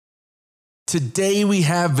Today we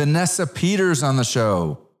have Vanessa Peters on the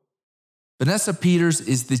show. Vanessa Peters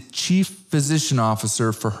is the Chief Physician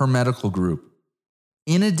Officer for her medical group.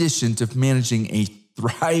 In addition to managing a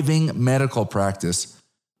thriving medical practice,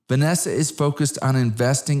 Vanessa is focused on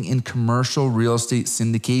investing in commercial real estate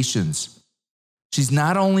syndications. She's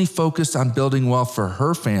not only focused on building wealth for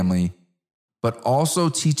her family, but also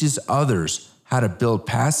teaches others how to build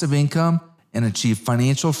passive income and achieve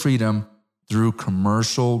financial freedom through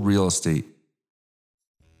commercial real estate.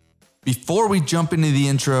 Before we jump into the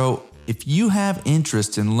intro, if you have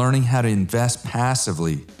interest in learning how to invest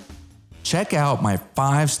passively, check out my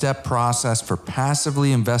 5-step process for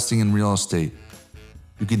passively investing in real estate.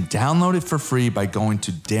 You can download it for free by going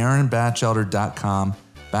to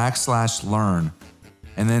darrenbatchelder.com/learn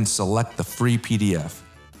and then select the free PDF.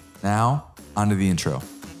 Now, onto the intro.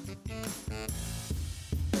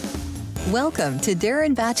 Welcome to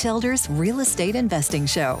Darren Batchelder's Real Estate Investing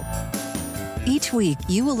Show. Each week,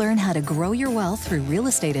 you will learn how to grow your wealth through real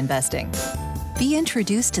estate investing. Be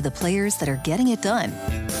introduced to the players that are getting it done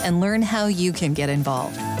and learn how you can get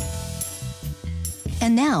involved.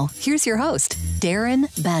 And now, here's your host, Darren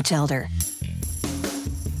Batchelder.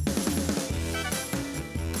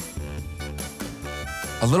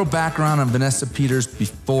 A little background on Vanessa Peters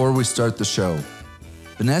before we start the show.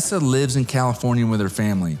 Vanessa lives in California with her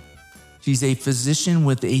family. She's a physician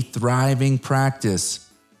with a thriving practice.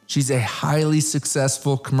 She's a highly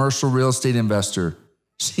successful commercial real estate investor.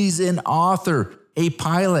 She's an author, a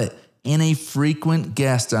pilot, and a frequent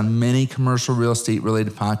guest on many commercial real estate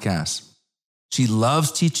related podcasts. She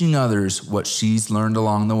loves teaching others what she's learned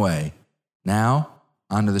along the way. Now,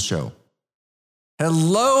 onto the show.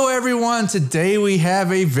 Hello, everyone. Today we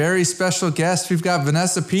have a very special guest. We've got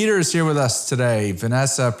Vanessa Peters here with us today.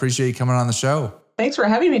 Vanessa, appreciate you coming on the show. Thanks for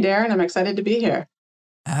having me, Darren. I'm excited to be here.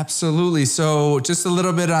 Absolutely. So just a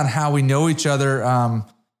little bit on how we know each other.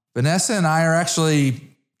 Vanessa and I are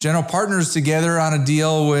actually general partners together on a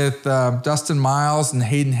deal with Dustin Miles and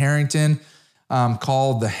Hayden Harrington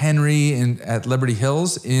called the Henry at Liberty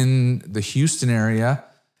Hills in the Houston area.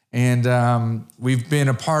 And we've been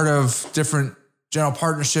a part of different general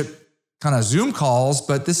partnership kind of Zoom calls,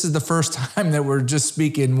 but this is the first time that we're just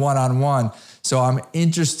speaking one-on-one. So I'm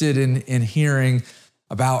interested in hearing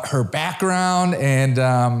about her background and,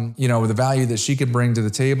 the value that she could bring to the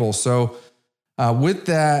table. So with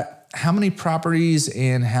that, how many properties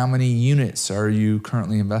and how many units are you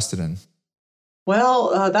currently invested in?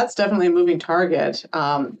 Well, that's definitely a moving target.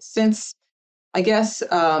 Since I guess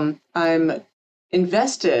I'm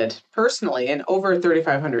invested personally in over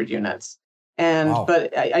 3,500 units. Wow.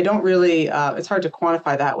 But I don't really, it's hard to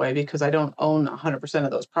quantify that way because I don't own 100%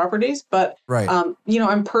 of those properties. But, right.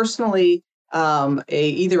 I'm personally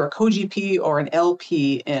either a co-GP or an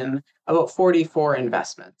LP in about 44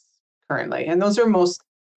 investments currently. And those are most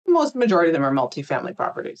majority of them are multifamily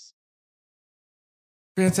properties.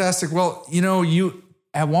 Fantastic. Well, you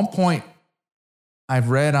at one point I've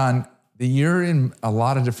read on that you're in a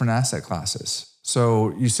lot of different asset classes.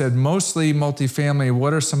 So you said mostly multifamily.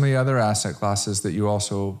 What are some of the other asset classes that you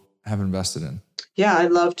also have invested in? Yeah,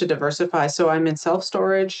 I'd love to diversify. So I'm in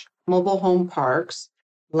self-storage, mobile home parks,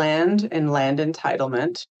 land and land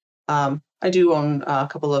entitlement. I do own a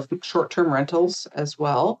couple of short-term rentals as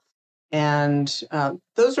well. And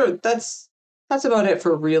that's about it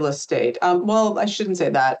for real estate. Well, I shouldn't say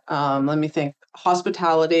that. Let me think.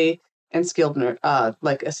 Hospitality and skilled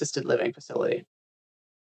like assisted living facility.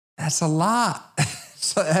 That's a lot.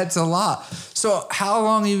 That's a lot. So how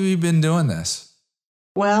long have you been doing this?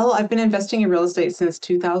 Well, I've been investing in real estate since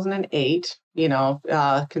 2008.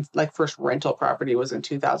 Like first rental property was in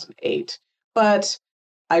 2008. But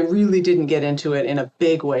I really didn't get into it in a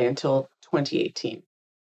big way until 2018.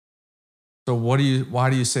 So why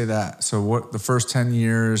do you say that? So what the first 10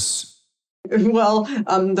 years? Well,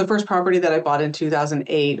 the first property that I bought in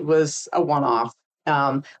 2008 was a one-off.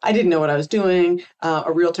 I didn't know what I was doing.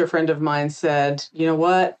 A realtor friend of mine said, you know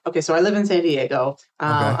what? Okay, so I live in San Diego.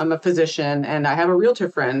 Okay. I'm a physician and I have a realtor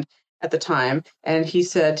friend at the time. And he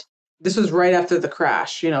said, this was right after the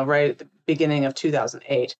crash, right at the beginning of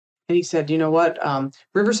 2008. And he said, you know what?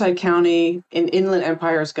 Riverside County in Inland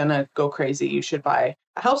Empire is going to go crazy. You should buy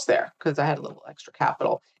a house there because I had a little extra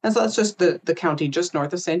capital. And so that's just the county just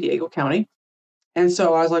north of San Diego County. And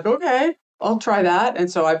so I was like, okay, I'll try that. And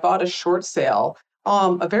so I bought a short sale,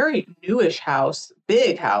 a very newish house,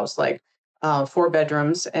 big house, like 4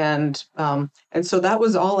 bedrooms. And so that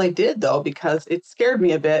was all I did, though, because it scared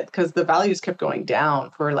me a bit because the values kept going down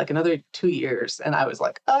for like another 2 years. And I was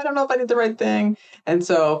like, I don't know if I did the right thing. And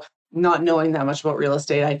so not knowing that much about real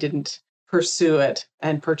estate, I didn't pursue it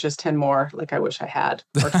and purchase 10 more like I wish I had,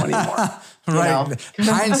 or 20 more. Right.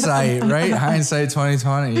 Hindsight, right? Hindsight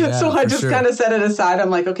 2020. Yeah, so I just kind of set it aside. I'm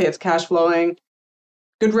like, okay, it's cash flowing,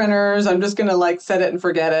 good renters. I'm just going to like set it and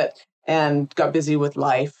forget it, and got busy with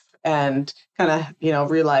life and kind of,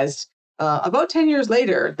 realized about 10 years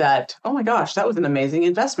later that, oh my gosh, that was an amazing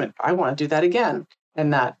investment. I want to do that again.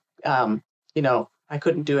 And that, I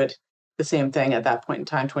couldn't do it the same thing at that point in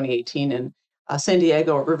time, 2018. And San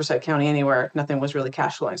Diego or Riverside County, anywhere, nothing was really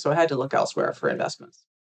cash flowing. So I had to look elsewhere for investments.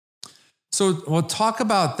 So we'll talk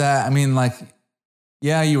about that. I mean,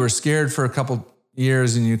 you were scared for a couple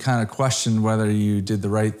years and you kind of questioned whether you did the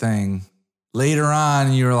right thing. Later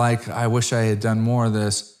on, you were like, I wish I had done more of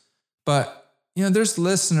this. But, there's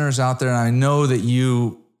listeners out there, and I know that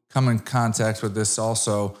you come in contact with this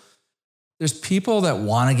also. There's people that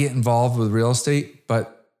want to get involved with real estate,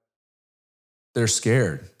 but they're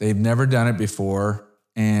scared. They've never done it before.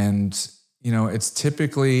 And, it's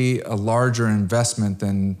typically a larger investment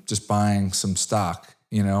than just buying some stock,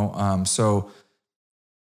 So,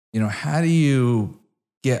 how do you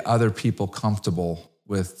get other people comfortable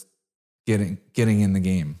with getting in the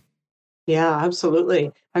game? Yeah,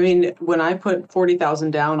 absolutely. I mean, when I put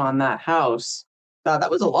 $40,000 down on that house, that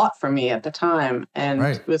was a lot for me at the time. And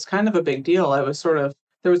It was kind of a big deal. There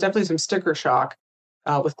was definitely some sticker shock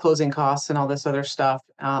with closing costs and all this other stuff.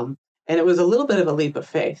 And it was a little bit of a leap of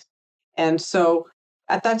faith. And so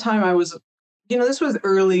at that time I was, this was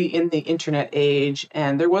early in the internet age,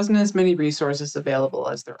 and there wasn't as many resources available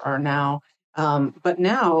as there are now. But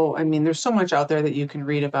now, I mean, there's so much out there that you can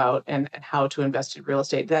read about and how to invest in real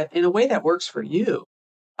estate that in a way that works for you.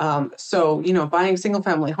 So, buying single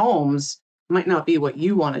family homes might not be what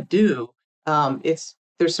you want to do.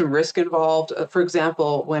 There's some risk involved. For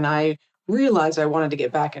example, when I realized I wanted to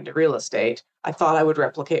get back into real estate, I thought I would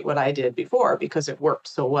replicate what I did before because it worked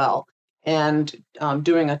so well. And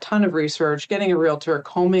doing a ton of research, getting a realtor,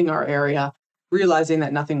 combing our area, realizing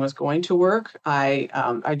that nothing was going to work, I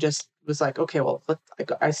just was like, okay, well,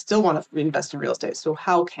 I still want to invest in real estate. So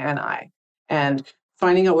how can I? And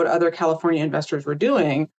finding out what other California investors were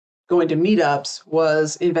doing, going to meetups,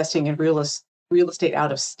 was investing in real estate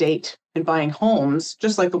out of state and buying homes,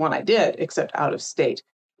 just like the one I did, except out of state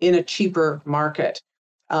in a cheaper market,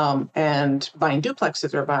 and buying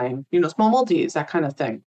duplexes or buying, small multis, that kind of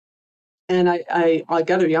thing. And I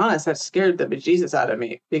got to be honest, that scared the bejesus out of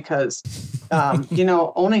me because,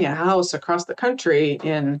 owning a house across the country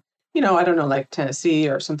in, I don't know, like Tennessee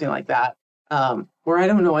or something like that, where I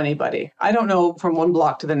don't know anybody. I don't know from one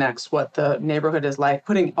block to the next what the neighborhood is like,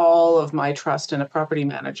 putting all of my trust in a property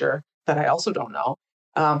manager that I also don't know.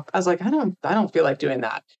 I was like, I don't feel like doing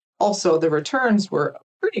that. Also, the returns were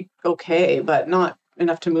pretty okay, but not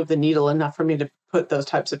enough to move the needle, enough for me to put those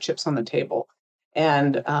types of chips on the table.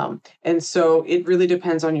 And so it really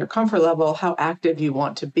depends on your comfort level, how active you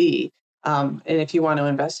want to be. And if you want to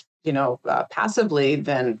invest, passively,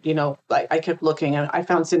 then, I kept looking and I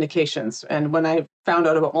found syndications. And when I found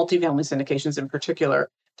out about multifamily syndications in particular,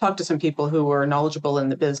 talked to some people who were knowledgeable in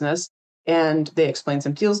the business, and they explained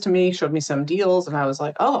some deals to me, showed me some deals. And I was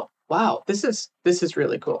like, oh, wow, this is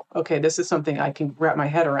really cool. Okay, this is something I can wrap my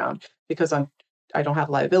head around because I don't have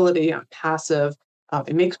liability. I'm passive.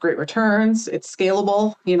 It makes great returns. It's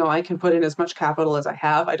scalable. I can put in as much capital as I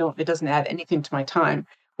have. It doesn't add anything to my time.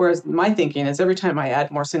 Whereas my thinking is every time I add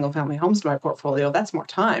more single family homes to my portfolio, that's more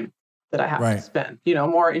time that I have to spend,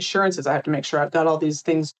 more insurances. I have to make sure I've got all these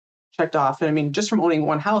things checked off. And I mean, just from owning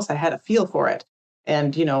one house, I had a feel for it,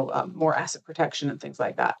 and, more asset protection and things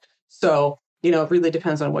like that. So, it really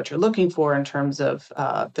depends on what you're looking for in terms of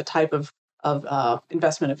the type of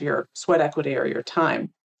investment of your sweat equity or your time.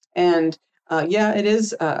 And it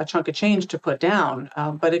is a chunk of change to put down.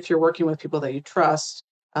 But if you're working with people that you trust,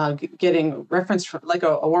 getting reference from like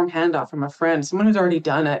a warm handoff from a friend, someone who's already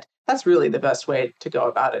done it, that's really the best way to go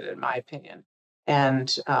about it, in my opinion.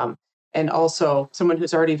 And also someone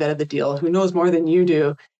who's already vetted the deal, who knows more than you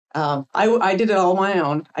do. I did it all on my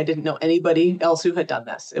own. I didn't know anybody else who had done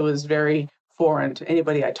this. It was very foreign to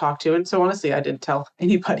anybody I talked to. And so honestly, I didn't tell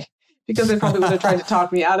anybody because they probably would have tried to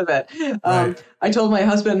talk me out of it. I told my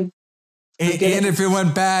husband, and if it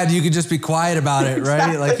went bad, you could just be quiet about it, right?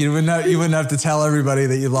 Exactly. Like you wouldn't have to tell everybody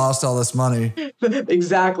that you lost all this money.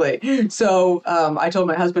 Exactly. So I told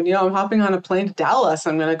my husband, I'm hopping on a plane to Dallas.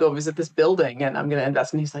 I'm going to go visit this building and I'm going to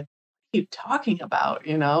invest. And he's like, what are you talking about?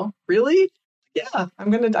 Really? Yeah, I'm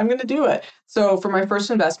going to do it. So for my first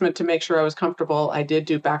investment, to make sure I was comfortable, I did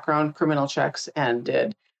do background criminal checks and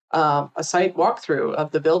did a site walkthrough of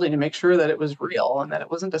the building to make sure that it was real and that it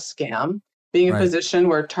wasn't a scam. Being in a position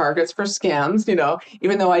where targets for scams,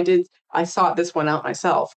 even though I sought this one out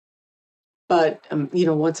myself. But,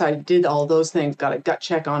 once I did all those things, got a gut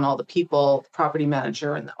check on all the people, property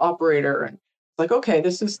manager and the operator, and like, okay,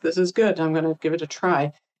 this is good. I'm going to give it a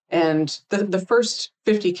try. And the first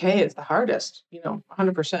 50K is the hardest,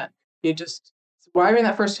 100%. You just wiring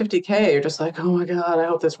that first 50K, you're just like, oh my God, I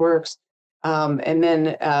hope this works. And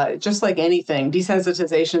then just like anything,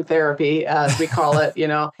 desensitization therapy, as we call it,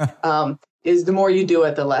 is the more you do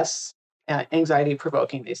it, the less anxiety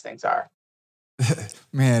provoking these things are.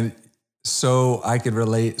 Man, so I could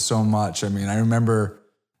relate so much. I mean, I remember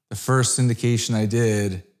the first syndication I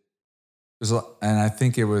did was, and I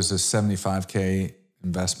think it was a 75K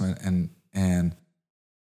investment, and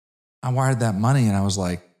I wired that money, and I was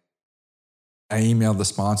like, I emailed the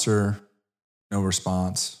sponsor, no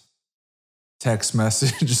response. Text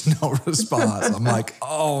message, no response. I'm like,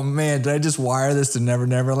 oh man, did I just wire this to Never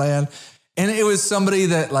Never Land? And it was somebody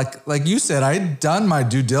that, like you said, I had done my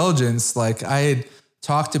due diligence. Like I had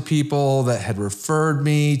talked to people that had referred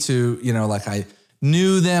me to, like I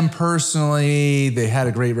knew them personally. They had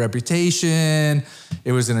a great reputation.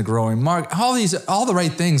 It was in a growing market, all the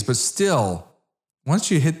right things, but still, once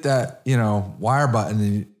you hit that, wire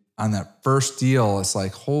button on that first deal, it's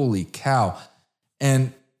like, holy cow.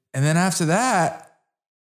 And then after that,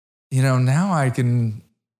 now I can,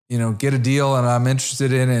 get a deal and I'm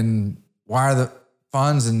interested in and wire the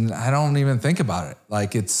funds, and I don't even think about it.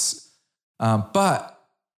 Like it's, but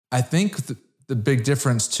I think the big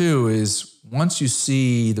difference too is once you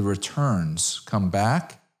see the returns come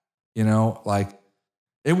back, like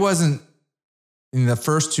it wasn't in the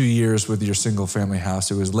first 2 years with your single family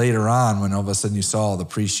house. It was later on when all of a sudden you saw the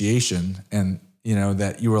appreciation and,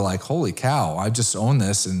 that you were like, holy cow, I just own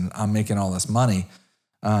this and I'm making all this money.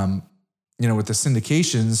 With the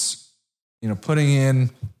syndications, putting in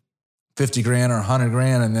 50 grand or 100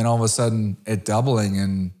 grand, and then all of a sudden it doubling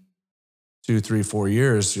in 2, 3, 4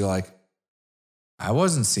 years, you're like, I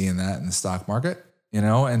wasn't seeing that in the stock market,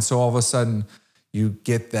 And so all of a sudden you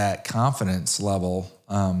get that confidence level.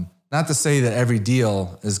 Not to say that every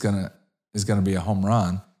deal is going to be a home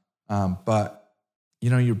run. But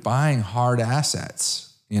you're buying hard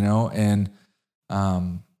assets, and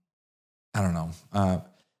I don't know.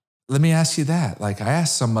 Let me ask you that. Like I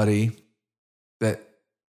asked somebody that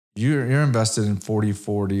you're invested in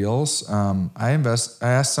 44 deals. I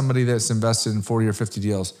asked somebody that's invested in 40 or 50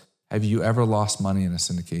 deals. Have you ever lost money in a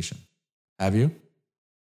syndication? Have you?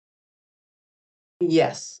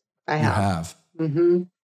 Yes, I have. You have. Mm-hmm.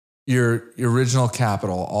 Your original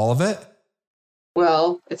capital, all of it?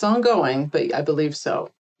 Well, it's ongoing, but I believe so.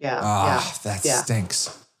 Yeah. That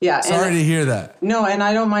stinks. Yeah. Sorry to hear that. No, and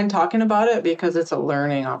I don't mind talking about it because it's a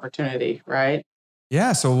learning opportunity, right?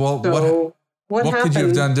 Yeah. So, what could you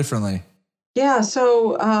have done differently? Yeah.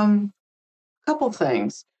 So, a couple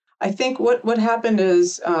things. I think what happened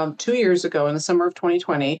is 2 years ago in the summer of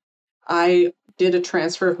 2020, I did a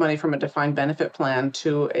transfer of money from a defined benefit plan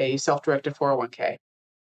to a self-directed 401k.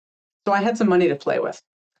 So I had some money to play with.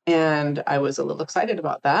 And I was a little excited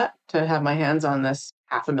about that, to have my hands on this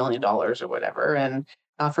 $500,000 or whatever. And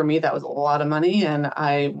for me, that was a lot of money, and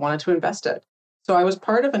I wanted to invest it. So I was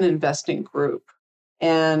part of an investing group.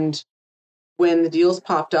 And when the deals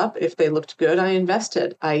popped up, if they looked good, I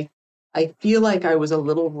invested. I feel like I was a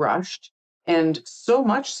little rushed. And so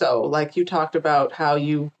much so, like you talked about how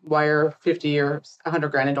you wire 50 or 100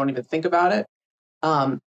 grand and don't even think about it.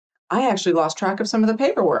 I actually lost track of some of the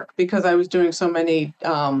paperwork because I was doing so many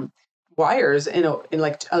wires in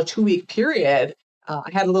like a 2-week period. I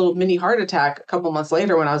had a little mini heart attack a couple months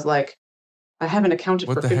later when I was like, I haven't accounted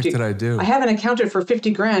for 50. What the heck did I do? I haven't accounted for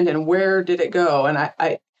 50 grand, and where did it go? And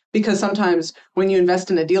I because sometimes when you invest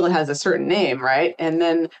in a deal, it has a certain name, right? And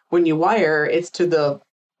then when you wire, it's to the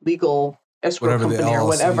legal escrow company or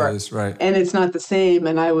whatever, is, right? And it's not the same.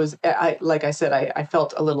 And like I said, I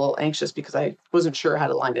felt a little anxious because I wasn't sure how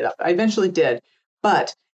to line it up. I eventually did,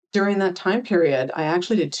 but during that time period, I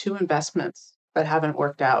actually did 2 investments that haven't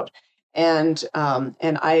worked out, and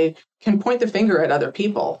I can point the finger at other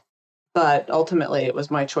people, but ultimately it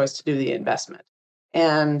was my choice to do the investment,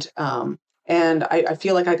 and I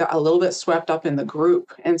feel like I got a little bit swept up in the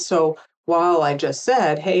group, and so while I just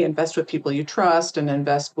said, hey, invest with people you trust and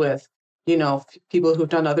invest with people who've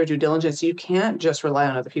done other due diligence, you can't just rely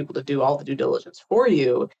on other people to do all the due diligence for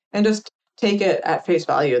you and just take it at face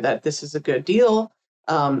value that this is a good deal.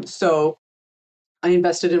 So I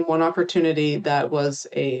invested in one opportunity that was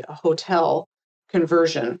a hotel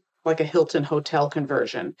conversion, like a Hilton hotel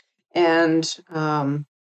conversion. And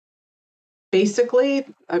basically,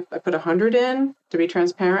 I put 100 in to be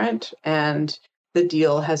transparent, and the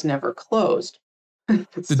deal has never closed.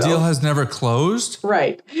 The deal has never closed?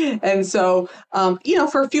 Right. And so,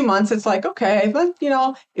 for a few months, it's like, okay, but,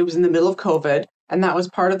 it was in the middle of COVID. And that was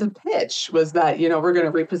part of the pitch was that, we're going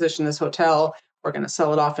to reposition this hotel. We're going to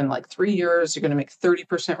sell it off in like 3 years. You're going to make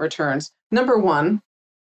 30% returns. Number one,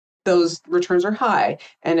 those returns are high.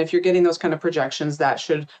 And if you're getting those kind of projections, that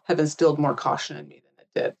should have instilled more caution in me than it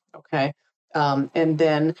did. Okay. And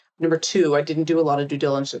then number two, I didn't do a lot of due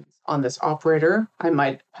diligence on this operator. I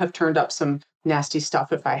might have turned up some nasty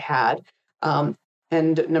stuff if I had.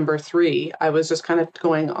 And number three, I was just kind of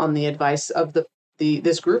going on the advice of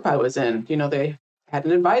this group I was in. They had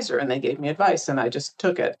an advisor and they gave me advice and I just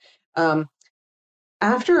took it.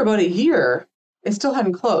 After about a year, it still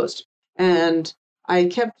hadn't closed. And I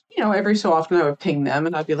kept, every so often I would ping them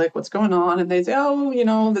and I'd be like, what's going on? And they'd say,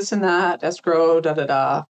 oh, this and that, escrow,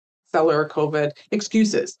 seller, COVID,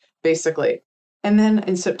 excuses, basically. And then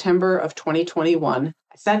in September of 2021,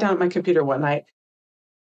 I sat down at my computer one night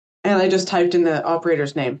and I just typed in the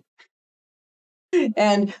operator's name.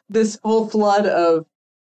 And this whole flood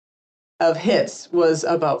of hits was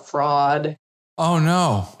about fraud. Oh,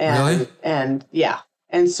 no. Really? And yeah.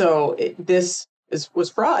 And so this was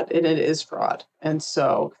fraud, and it is fraud. And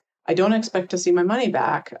so I don't expect to see my money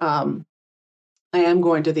back. I am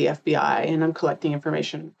going to the FBI and I'm collecting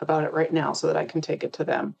information about it right now so that I can take it to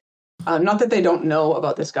them. Not that they don't know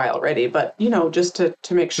about this guy already, but, just to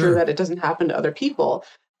make sure that it doesn't happen to other people.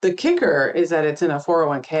 The kicker is that it's in a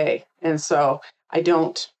 401k. And so I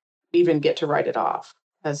don't even get to write it off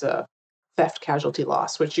as a theft casualty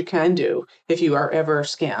loss, which you can do if you are ever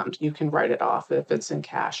scammed. You can write it off if it's in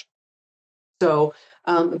cash. So,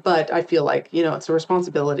 but I feel like, it's a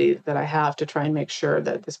responsibility that I have to try and make sure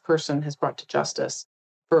that this person is brought to justice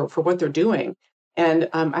for what they're doing. And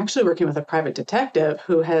I'm actually working with a private detective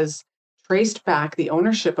who has traced back the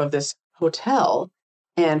ownership of this hotel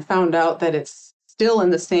and found out that it's still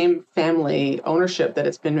in the same family ownership that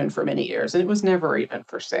it's been in for many years. And it was never even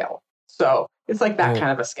for sale. So it's like that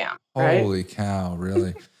kind of a scam, right? Holy cow,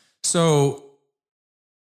 really? So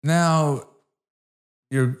now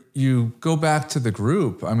you go back to the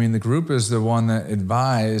group. I mean, the group is the one that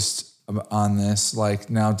advised on this. Like,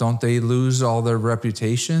 now, don't they lose all their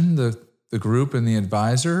reputation, the group and the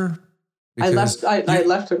advisor? Because I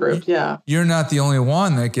left the group, yeah. You're not the only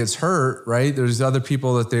one that gets hurt, right? There's other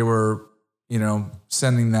people that they were,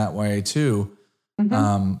 sending that way too.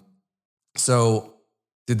 Mm-hmm. So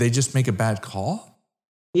did they just make a bad call?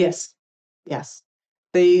 Yes.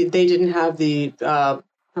 They didn't have the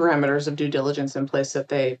parameters of due diligence in place that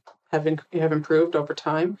they have improved over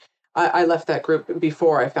time. I left that group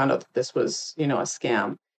before I found out that this was, a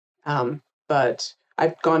scam. But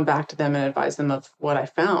I've gone back to them and advised them of what I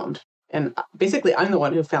found. And basically, I'm the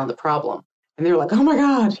one who found the problem. And they were like, oh my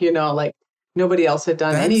God, like nobody else had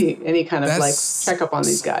done any kind of like checkup on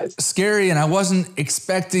these guys. Scary. And I wasn't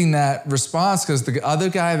expecting that response because the other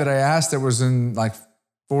guy that I asked that was in like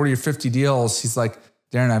 40 or 50 deals, he's like,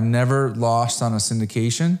 Darren, I've never lost on a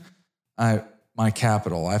syndication. My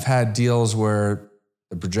capital. I've had deals where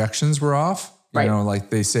the projections were off. Like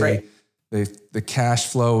they say the cash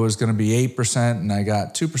flow was going to be 8% and I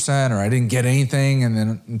got 2%, or I didn't get anything. And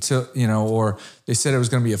then until, or they said it was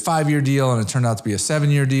going to be a 5-year deal and it turned out to be a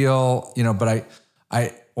 7-year deal, but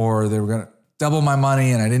or they were going to double my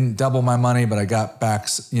money and I didn't double my money, but I got back,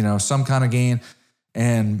 some kind of gain.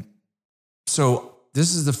 And so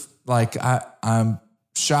this is I'm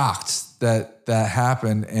shocked that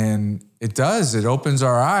happened. And it opens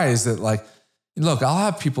our eyes that like, look, I'll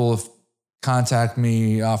have people contact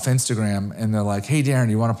me off Instagram and they're like, hey, Darren,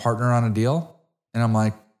 do you want to partner on a deal? And I'm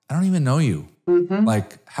like, I don't even know you. Mm-hmm.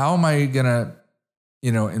 Like, how am I going to,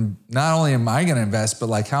 and not only am I going to invest, but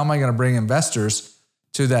like, how am I going to bring investors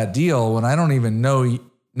to that deal when I don't even know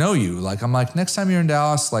you? Like, I'm like, next time you're in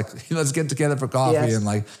Dallas, like, let's get together for coffee. Yes. And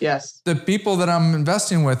like, yes, the people that I'm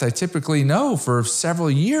investing with, I typically know for several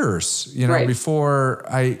years, right. before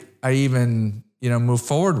I even, move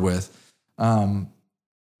forward with. And,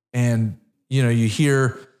 you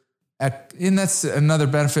hear, and that's another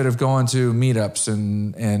benefit of going to meetups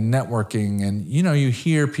and networking. And, you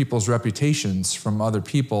hear people's reputations from other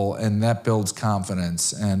people and that builds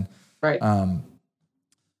confidence. And, right. Wow.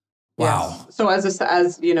 Yes. So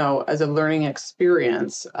as a learning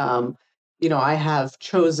experience, I have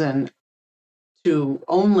chosen to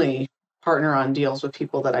only partner on deals with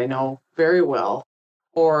people that I know very well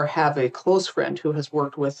or have a close friend who has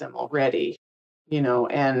worked with them already,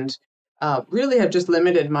 and really have just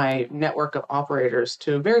limited my network of operators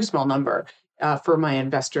to a very small number for my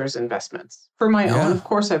investors' investments. For my own, of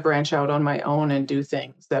course, I branch out on my own and do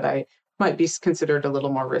things that I might be considered a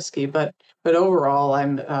little more risky, but overall,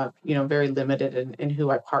 I'm very limited in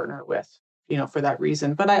who I partner with, for that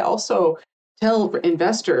reason. But I also tell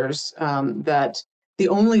investors that the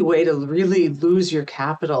only way to really lose your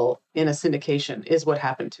capital in a syndication is what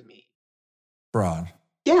happened to me. Fraud.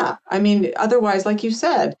 Yeah, I mean, otherwise, like you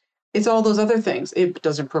said, it's all those other things. It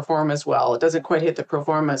doesn't perform as well. It doesn't quite hit the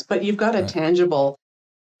performance, but you've got a tangible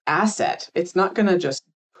asset. It's not going to just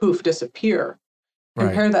poof disappear.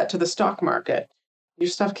 Compare that to the stock market. Your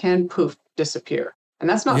stuff can poof disappear. And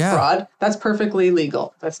that's not fraud. That's perfectly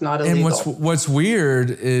legal. That's not illegal. And what's weird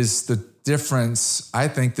is the difference. I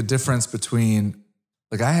think the difference between,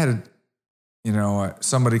 like, I had,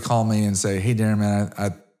 somebody call me and say, "Hey, Darren, man,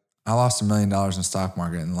 I lost $1 million in the stock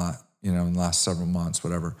market in the last several months,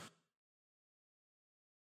 whatever."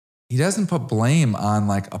 He doesn't put blame on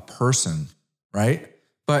like a person, right?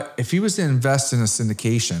 But if he was to invest in a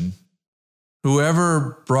syndication,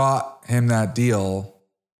 whoever brought him that deal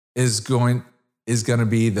is going to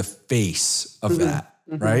be the face of that,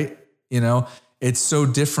 right? It's so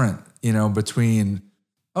different, between,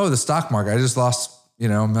 the stock market, I just lost, $1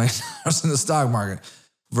 million in the stock market,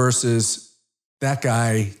 versus that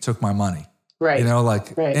guy took my money. Right.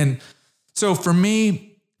 Right. And so for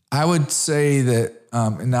me, I would say that,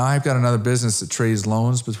 and now I've got another business that trades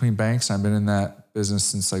loans between banks. I've been in that business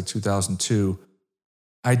since like 2002.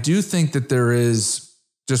 I do think that there is,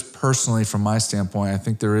 just personally from my standpoint, I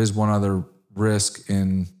think there is one other risk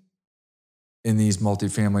in these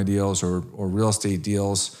multifamily deals or real estate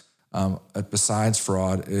deals, besides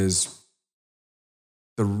fraud, is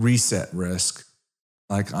the reset risk,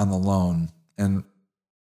 like on the loan. And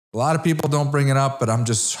a lot of people don't bring it up, but I'm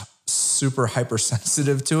just super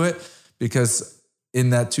hypersensitive to it, because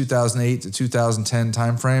in that 2008 to 2010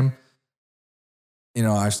 timeframe,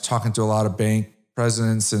 I was talking to a lot of bank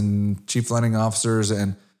presidents and chief lending officers,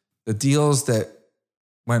 and the deals that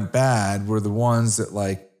went bad were the ones that,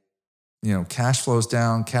 like, cash flow's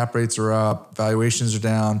down, cap rates are up, valuations are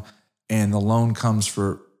down, and the loan comes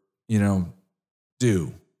for,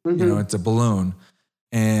 due. It's a balloon,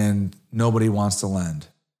 and nobody wants to lend.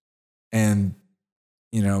 And,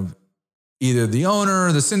 either the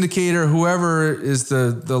owner, the syndicator, whoever is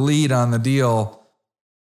the lead on the deal,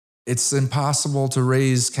 it's impossible to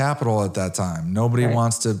raise capital at that time. Nobody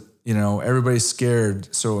wants to, everybody's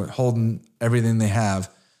scared, so holding everything they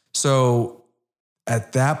have. So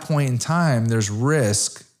at that point in time, there's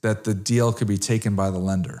risk that the deal could be taken by the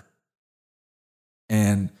lender.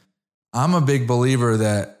 And I'm a big believer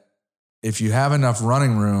that if you have enough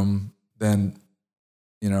running room, then,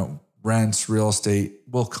 rents, real estate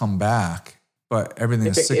will come back, but everything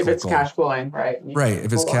is cyclical. If it's cash flowing, right? Right.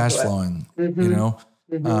 If it's cash flowing,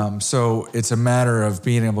 So it's a matter of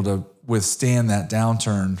being able to withstand that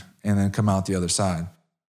downturn and then come out the other side.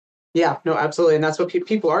 Yeah, no, absolutely. And that's what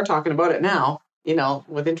people are talking about it now,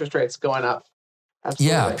 with interest rates going up.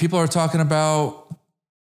 Absolutely. Yeah. People are talking about,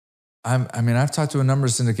 I've talked to a number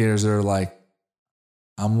of syndicators that are like,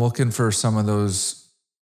 I'm looking for some of those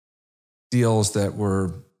deals that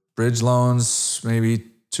were bridge loans maybe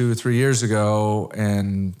 2 or 3 years ago,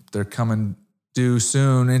 and they're coming due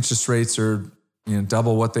soon. Interest rates are,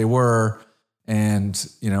 double what they were. And,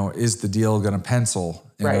 is the deal going to pencil?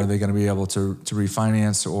 And are they going to be able to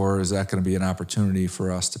refinance, or is that going to be an opportunity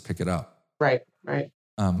for us to pick it up? Right.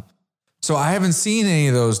 So I haven't seen any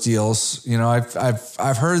of those deals.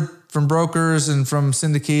 I've heard from brokers and from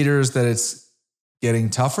syndicators that it's getting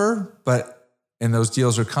tougher, and those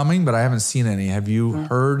deals are coming, but I haven't seen any. Have you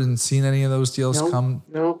heard and seen any of those deals come?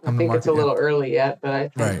 No, I think it's a little early yet, but I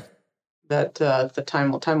think that the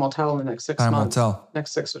time will tell in the next 6 months. Time will tell.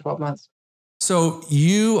 Next 6 to 12 months. So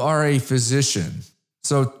you are a physician.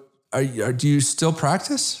 So do you still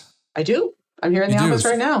practice? I do. I'm here in the office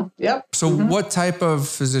right now. Yep. So what type of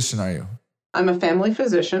physician are you? I'm a family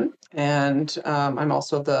physician, and I'm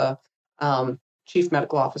also the chief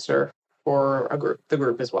medical officer for the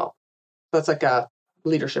group as well. So it's like a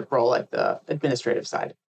leadership role, like the administrative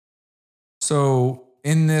side. So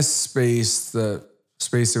in this space, the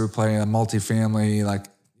space that we play in multifamily,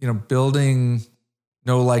 building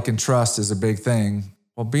know, like, and trust is a big thing.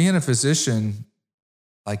 Well, being a physician,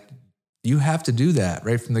 you have to do that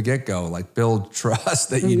right from the get-go, build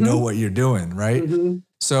trust that you know what you're doing, right?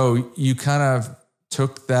 So you kind of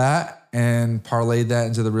took that and parlayed that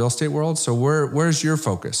into the real estate world. So where's your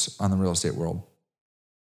focus on the real estate world?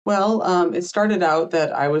 Well, it started out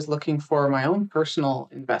that I was looking for my own personal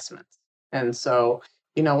investments. And so,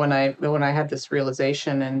 when I had this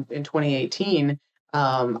realization in 2018,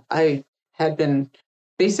 I had been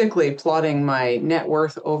basically plotting my net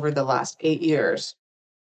worth over the last 8 years.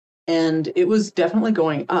 And it was definitely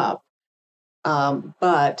going up,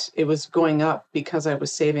 But it was going up because I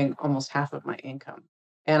was saving almost half of my income.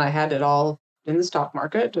 And I had it all in the stock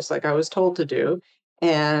market, just like I was told to do,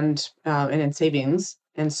 and in savings.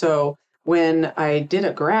 And so when I did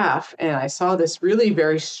a graph and I saw this really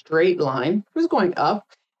very straight line, it was going up.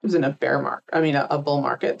 It was in a bear market, a bull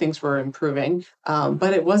market. Things were improving,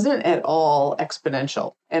 but it wasn't at all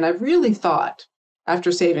exponential. And I really thought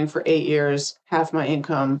after saving for 8 years, half my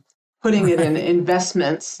income, putting it in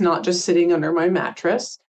investments, not just sitting under my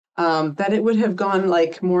mattress, that it would have gone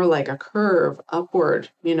like more like a curve upward,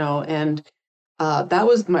 and that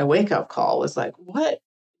was my wake up call, was like, what?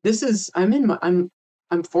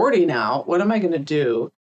 I'm 40 now. What am I going to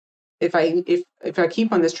do? If I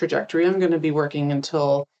keep on this trajectory, I'm going to be working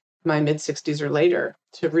until my mid 60s or later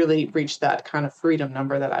to really reach that kind of freedom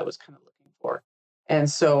number that I was kind of looking for. And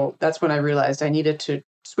so that's when I realized I needed to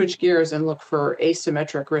switch gears and look for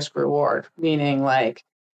asymmetric risk reward, meaning like,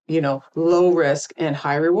 low risk and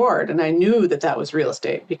high reward. And I knew that that was real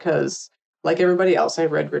estate because, like everybody else, I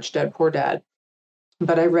read Rich Dad Poor Dad,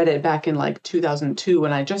 but I read it back in like 2002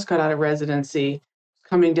 when I just got out of residency,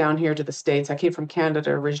 coming down here to the States. I came from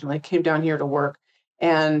Canada originally, came down here to work.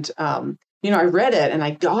 And, I read it and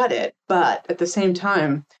I got it. But at the same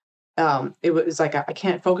time, it was like, I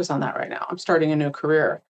can't focus on that right now. I'm starting a new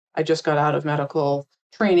career. I just got out of medical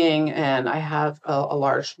training and I have a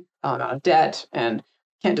large amount of debt and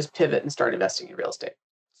can't just pivot and start investing in real estate.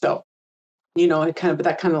 So, that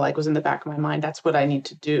kind of like was in the back of my mind. That's what I need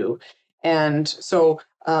to do. And so,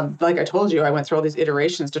 like I told you, I went through all these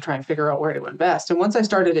iterations to try and figure out where to invest. And once I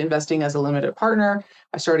started investing as a limited partner,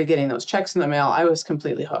 I started getting those checks in the mail. I was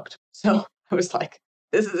completely hooked. So I was like,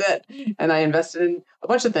 this is it. And I invested in a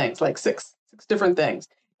bunch of things, like six different things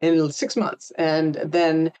in 6 months. And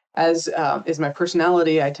then as is my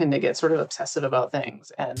personality, I tend to get sort of obsessive about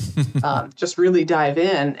things and just really dive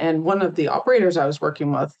in. And one of the operators I was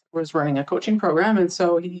working with was running a coaching program. And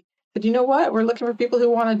so he said, you know what, we're looking for people who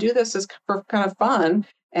want to do this as for kind of fun.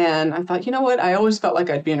 And I thought, you know what, I always felt like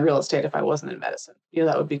I'd be in real estate if I wasn't in medicine.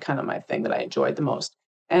 That would be kind of my thing that I enjoyed the most.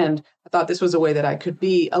 And I thought this was a way that I could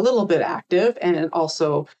be a little bit active and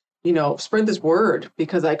also, spread this word,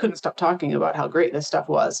 because I couldn't stop talking about how great this stuff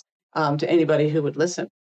was to anybody who would listen.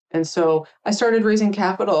 And so I started raising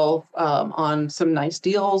capital on some nice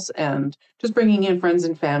deals and just bringing in friends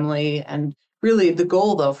and family. And really the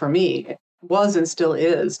goal, though, for me was and still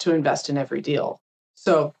is to invest in every deal.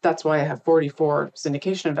 So that's why I have 44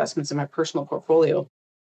 syndication investments in my personal portfolio,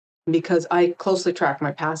 because I closely track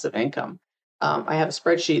my passive income. I have a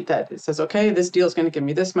spreadsheet that says, okay, this deal is going to give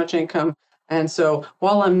me this much income. And so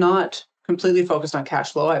while I'm not completely focused on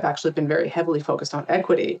cash flow, I've actually been very heavily focused on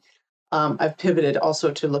equity. I've pivoted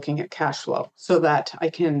also to looking at cash flow so that I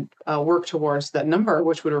can work towards that number,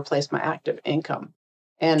 which would replace my active income.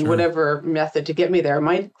 And whatever method to get me there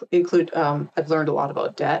might include, I've learned a lot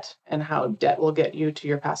about debt and how debt will get you to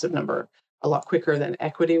your passive number a lot quicker than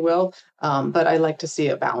equity will. But I like to see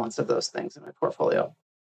a balance of those things in my portfolio.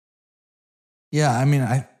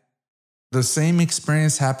 Yeah, the same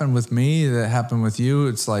experience happened with me that happened with you.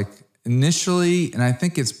 It's like initially, and I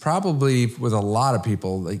think it's probably with a lot of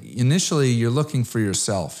people, like initially you're looking for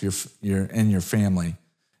yourself, your and your family.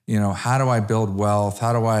 How do I build wealth?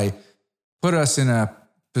 How do I put us in a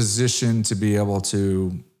position to be able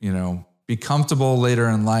to, be comfortable later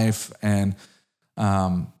in life? And,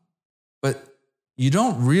 but you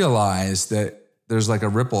don't realize that there's like a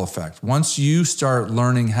ripple effect. Once you start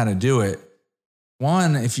learning how to do it,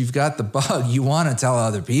 one, if you've got the bug, you want to tell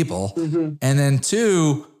other people. Mm-hmm. And then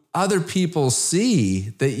two, other people see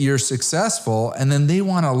that you're successful and then they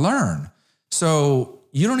want to learn. So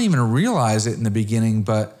you don't even realize it in the beginning,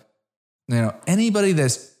 but anybody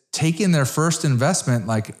that's taken their first investment,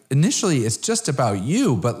 like initially it's just about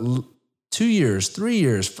you, but 2 years, 3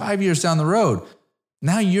 years, 5 years down the road,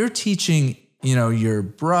 now you're teaching, your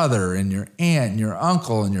brother and your aunt and your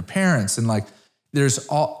uncle and your parents, and like there's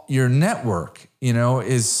all your network, and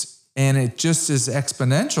it just is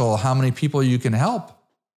exponential how many people you can help.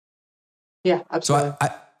 Yeah, absolutely. So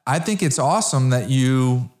I think it's awesome that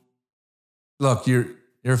you're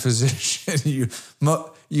a physician.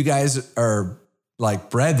 You guys are like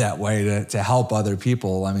bred that way to help other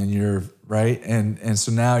people. You're right. And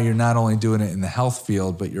so now you're not only doing it in the health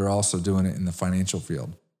field, but you're also doing it in the financial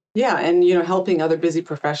field. Yeah. And, helping other busy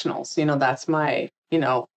professionals, that's my,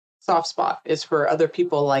 soft spot, is for other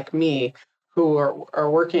people like me who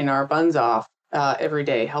are working our buns off every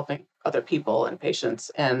day, helping other people and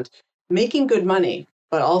patients and making good money,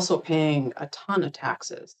 but also paying a ton of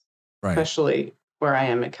taxes, right, especially where I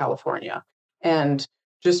am in California. And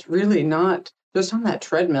just really not just on that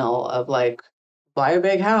treadmill of like buy a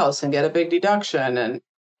big house and get a big deduction and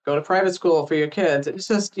go to private school for your kids. It's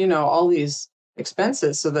just, all these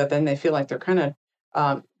expenses so that then they feel like they're kind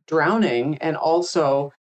of drowning, and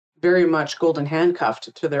also very much golden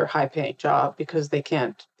handcuffed to their high paying job because they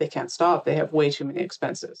can't stop. They have way too many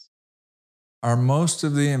expenses. Are most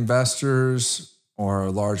of the investors, or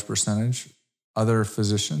a large percentage, other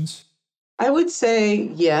physicians? I would say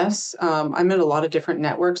yes. I'm in a lot of different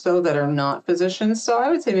networks though that are not physicians. So I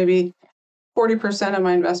would say maybe 40% of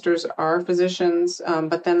my investors are physicians,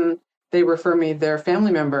 but then they refer me their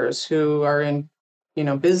family members who are in,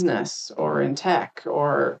 business or in tech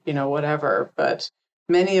or, whatever. But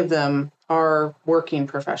many of them are working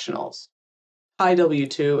professionals, high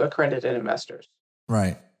W-2 accredited investors.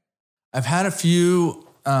 Right. I've had a few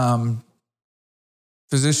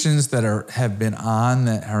physicians that have been on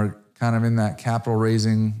that are kind of in that capital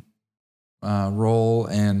raising role,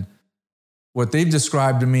 and what they've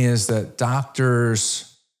described to me is that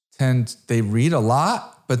doctors they read a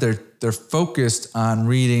lot, but they're focused on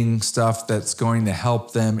reading stuff that's going to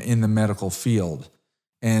help them in the medical field.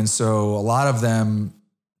 And so a lot of them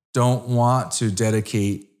don't want to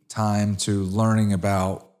dedicate time to learning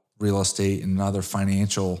about real estate and other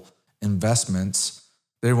financial investments.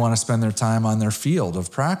 They want to spend their time on their field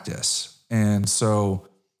of practice. And so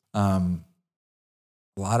a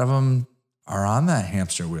lot of them are on that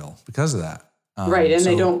hamster wheel because of that. Right.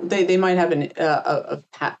 And they might have an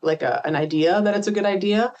idea that it's a good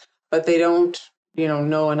idea, but they don't,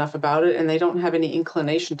 know enough about it, and they don't have any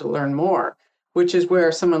inclination to learn more, which is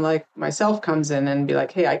where someone like myself comes in and be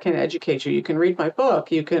like, hey, I can educate you. You can read my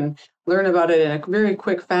book. You can learn about it in a very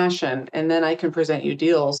quick fashion. And then I can present you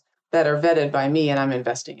deals that are vetted by me and I'm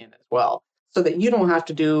investing in as well, so that you don't have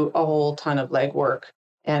to do a whole ton of legwork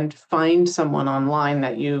and find someone online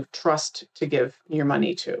that you trust to give your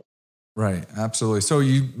money to. Right. Absolutely. So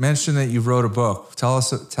you mentioned that you wrote a book. Tell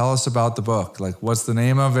us about the book. Like, what's the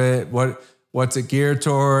name of it? What's it geared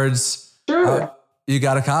towards? Sure. You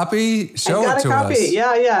got a copy? Show it to us. I got a copy.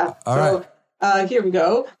 Yeah. All right. Here we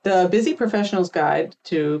go. The Busy Professional's Guide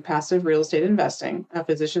to Passive Real Estate Investing, a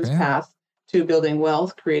physician's path to building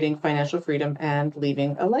wealth, creating financial freedom, and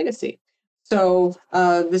leaving a legacy. So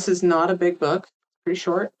this is not a big book, pretty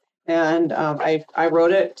short. And I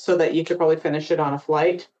wrote it so that you could probably finish it on a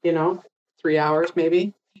flight, 3 hours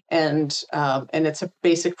maybe. And it's a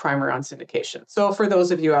basic primer on syndication. So for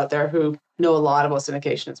those of you out there who know a lot about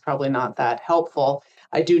syndication, it's probably not that helpful.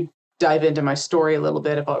 I do dive into my story a little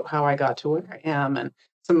bit about how I got to where I am and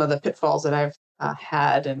some of the pitfalls that I've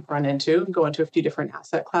had and run into, and go into a few different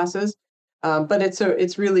asset classes. But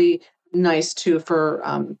it's really nice too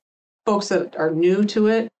for folks that are new to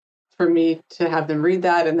it, for me to have them read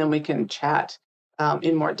that, and then we can chat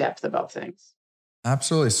in more depth about things.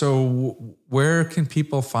 Absolutely. So where can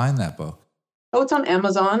people find that book? Oh, it's on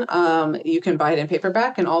Amazon. You can buy it in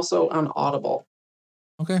paperback and also on Audible.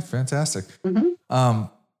 Okay, fantastic. Mm-hmm.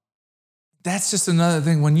 That's just another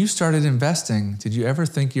thing. When you started investing, did you ever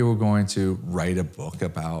think you were going to write a book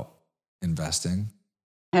about investing?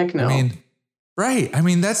 Heck no. Right.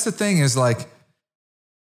 That's the thing, is like,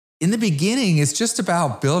 in the beginning, it's just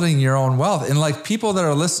about building your own wealth. And like, people that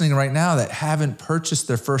are listening right now that haven't purchased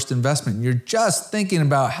their first investment, you're just thinking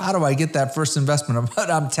about, how do I get that first investment?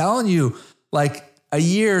 But I'm telling you, like, a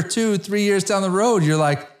year, 2, 3 years down the road, you're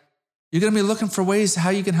going to be looking for ways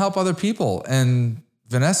how you can help other people. And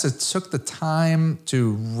Vanessa took the time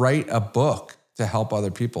to write a book to help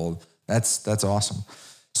other people. That's awesome.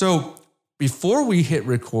 So before we hit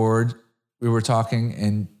record, we were talking,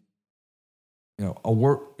 and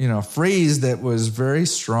a phrase that was very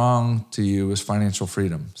strong to you was financial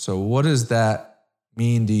freedom. So what does that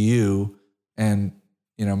mean to you and,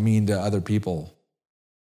 mean to other people?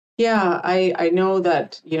 Yeah, I know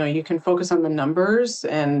that, you can focus on the numbers,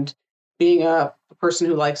 and being a person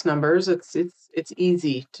who likes numbers, it's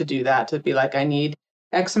easy to do that, to be like, I need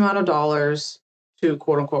X amount of dollars to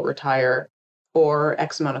quote unquote retire, or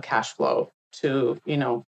X amount of cash flow to,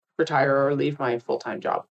 retire or leave my full-time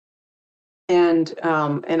job. And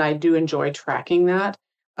I do enjoy tracking that.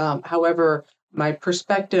 However, my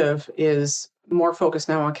perspective is more focused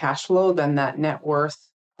now on cash flow than that net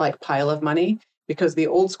worth pile of money, because the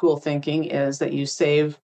old school thinking is that you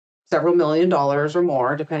save several $1 million or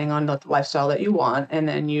more, depending on the lifestyle that you want, and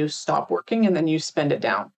then you stop working and then you spend it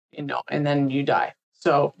down, and then you die.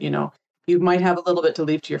 So, you might have a little bit to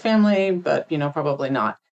leave to your family, but, probably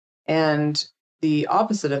not. And the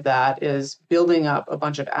opposite of that is building up a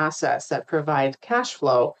bunch of assets that provide cash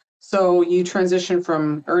flow. So you transition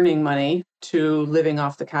from earning money to living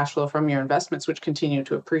off the cash flow from your investments, which continue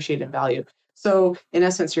to appreciate in value. So in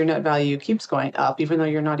essence, your net value keeps going up, even though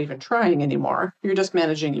you're not even trying anymore. You're just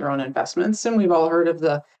managing your own investments. And we've all heard of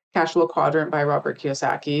the cash flow quadrant by Robert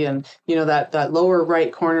Kiyosaki. And that lower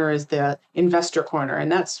right corner is the investor corner.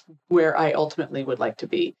 And that's where I ultimately would like to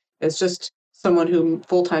be. It's just someone who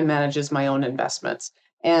full-time manages my own investments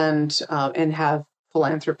and have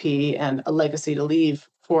philanthropy and a legacy to leave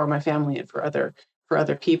for my family and for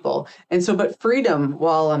other people. And so, but freedom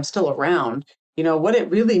while I'm still around, what it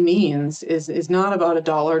really means is not about a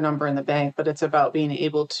dollar number in the bank, but it's about being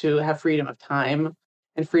able to have freedom of time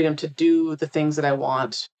and freedom to do the things that I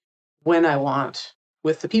want, when I want,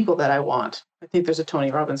 with the people that I want. I think there's a Tony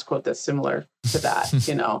Robbins quote that's similar to that,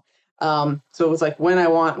 So it was like when I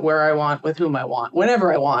want, where I want, with whom I want,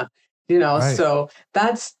 whenever I want, Right. So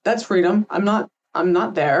that's freedom. I'm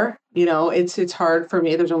not there. It's hard for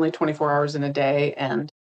me. There's only 24 hours in a day,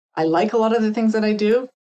 and I like a lot of the things that I do,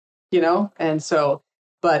 and so,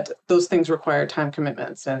 but those things require time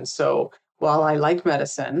commitments. And so while I like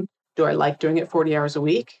medicine, do I like doing it 40 hours a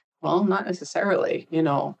week? Well, not necessarily.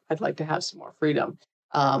 I'd like to have some more freedom.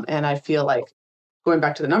 And I feel like going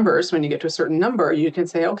back to the numbers, when you get to a certain number, you can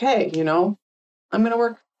say, okay, I'm going to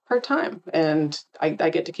work part-time and I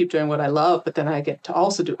get to keep doing what I love, but then I get to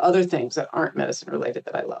also do other things that aren't medicine related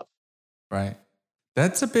that I love. Right.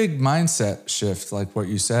 That's a big mindset shift, like what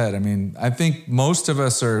you said. I mean, I think most of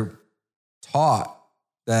us are taught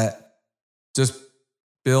that just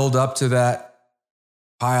build up to that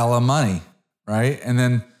pile of money, right? And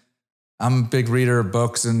then I'm a big reader of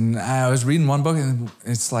books, and I was reading one book, and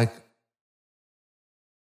it's like,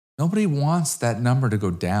 nobody wants that number to go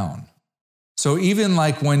down. So even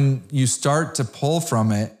like when you start to pull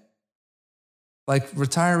from it, like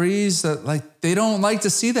retirees, they don't like to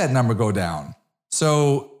see that number go down.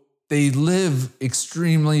 So they live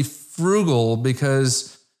extremely frugal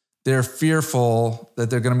because they're fearful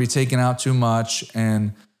that they're going to be taking out too much,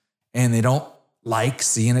 and they don't like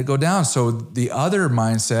seeing it go down. So the other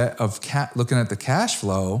mindset of looking at the cash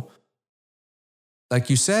flow,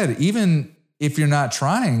 like you said, even if you're not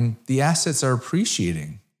trying, the assets are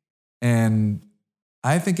appreciating. And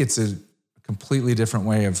I think it's a completely different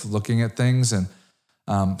way of looking at things. And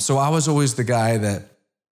so I was always the guy that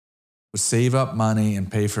would save up money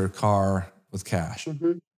and pay for a car with cash.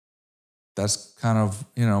 Mm-hmm. That's kind of,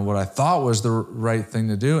 what I thought was the right thing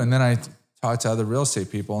to do. And then I talked to other real estate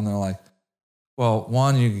people, and they're like, well,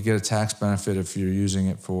 one, you could get a tax benefit if you're using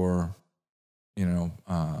it for,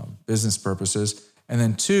 business purposes. And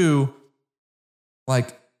then two,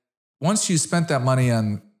 like once you spent that money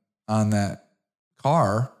on that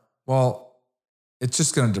car, well, it's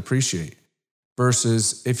just going to depreciate.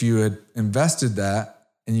 Versus if you had invested that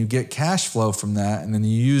and you get cash flow from that, and then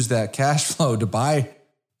you use that cash flow to buy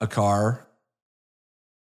a car,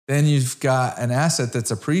 then you've got an asset that's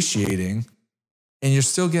appreciating and you're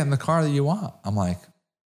still getting the car that you want. I'm like,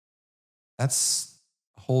 that's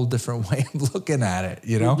a whole different way of looking at it,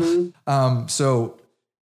 Mm-hmm. So,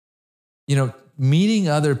 meeting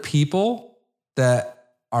other people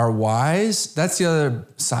that are wise, that's the other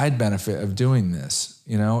side benefit of doing this,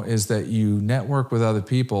 is that you network with other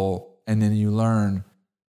people and then you learn,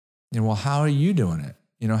 well, how are you doing it?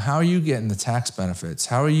 How are you getting the tax benefits?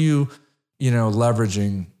 How are you,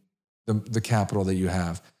 leveraging the capital that you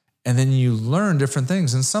have? And then you learn different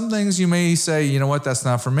things. And some things you may say, you know what, that's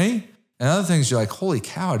not for me. And other things you're like, holy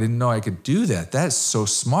cow, I didn't know I could do that. That's so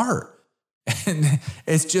smart. And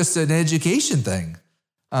it's just an education thing.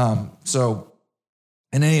 So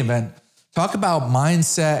in any event, talk about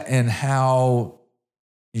mindset and how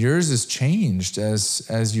yours has changed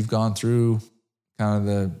as you've gone through kind of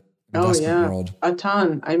the investment world. A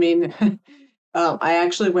ton. I mean, I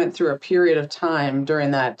actually went through a period of time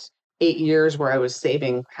during that 8 years where I was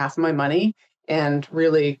saving half of my money. And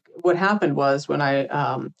really what happened was when I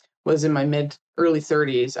was in my early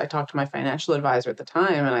 30s, I talked to my financial advisor at the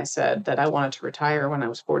time, and I said that I wanted to retire when I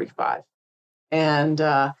was 45. And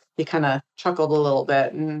he kind of chuckled a little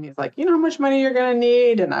bit, and he's like, how much money you're going to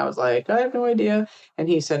need? And I was like, I have no idea. And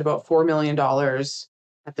he said about $4 million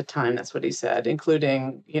at the time. That's what he said,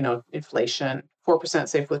 including, inflation, 4%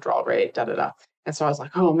 safe withdrawal rate, da-da-da. And so I was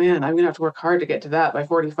like, oh man, I'm going to have to work hard to get to that by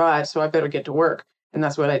 45. So I better get to work. And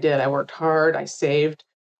that's what I did. I worked hard. I saved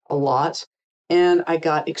a lot. And I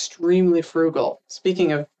got extremely frugal.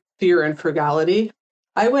 Speaking of fear and frugality,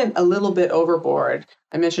 I went a little bit overboard.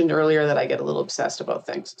 I mentioned earlier that I get a little obsessed about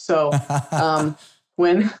things. So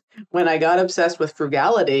when I got obsessed with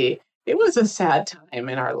frugality, it was a sad time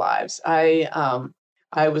in our lives.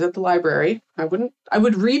 I was at the library. I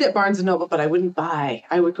would read at Barnes & Noble, but I wouldn't buy.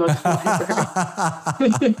 I would go to the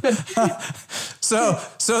library.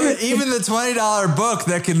 even the $20 book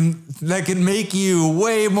that can make you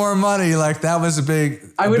way more money, like that was a big.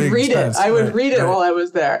 I would read expense. it. I would read it while I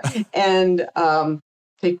was there, and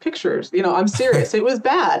take pictures. I'm serious. It was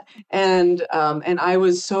bad, and I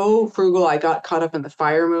was so frugal. I got caught up in the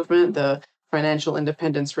FIRE movement, the Financial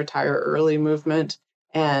Independence Retire Early movement,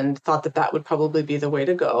 and thought that would probably be the way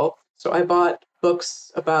to go. So I bought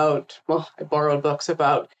books about. Well, I borrowed books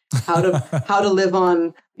about how to live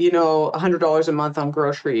on $100 a month on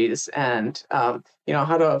groceries, and how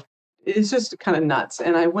to. It's just kind of nuts.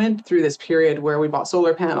 And I went through this period where we bought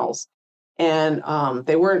solar panels, and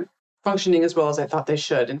they weren't functioning as well as I thought they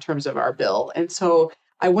should in terms of our bill. And so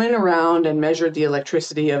I went around and measured the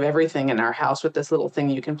electricity of everything in our house with this little thing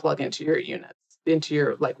you can plug into your units, into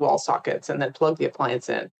your like wall sockets, and then plug the appliance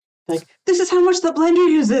in. Like, this is how much the blender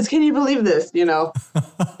uses. Can you believe this? This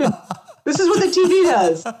is what the TV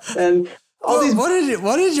does. And all these.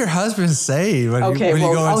 What did your husband say when you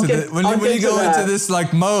go into this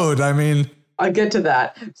like mode? I mean, I'll get to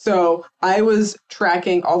that. So I was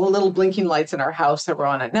tracking all the little blinking lights in our house that were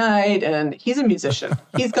on at night, and he's a musician.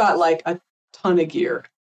 He's got like a ton of gear.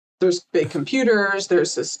 There's big computers,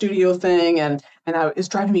 there's a studio thing, and it's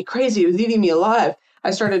driving me crazy. It was eating me alive.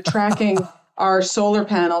 I started tracking our solar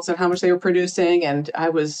panels and how much they were producing, and I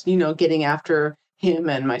was, getting after him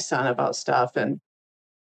and my son about stuff. And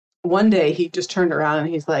one day he just turned around and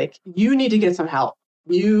he's like, "You need to get some help.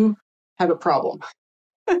 You have a problem."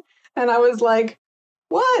 And I was like,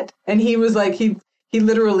 "What?" And he was like, he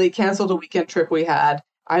literally canceled a weekend trip we had.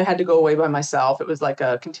 I had to go away by myself. It was like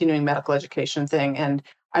a continuing medical education thing. And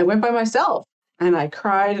I went by myself, and I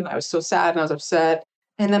cried, and I was so sad, and I was upset.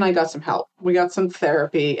 And then I got some help. We got some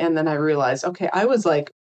therapy. And then I realized, okay, I was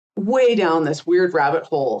like way down this weird rabbit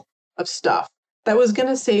hole of stuff that was going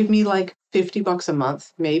to save me like $50 a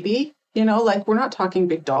month, maybe, like we're not talking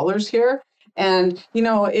big dollars here. And,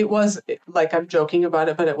 it was like, I'm joking about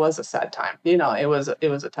it, but it was a sad time. It was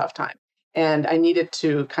a tough time. And I needed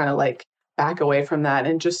to kind of like back away from that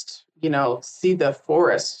and just, see the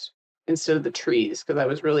forest instead of the trees, because I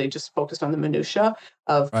was really just focused on the minutia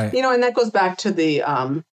of, right. And that goes back to the,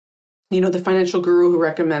 the financial guru who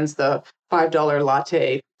recommends the $5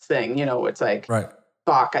 latte thing, it's like right.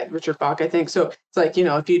 Richard Bach, I think. So it's like,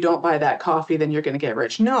 if you don't buy that coffee, then you're going to get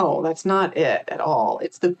rich. No, that's not it at all.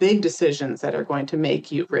 It's the big decisions that are going to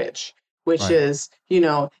make you rich, which right. is,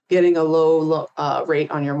 getting a low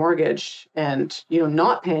rate on your mortgage and,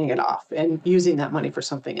 not paying it off and using that money for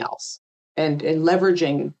something else and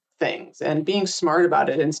leveraging things and being smart about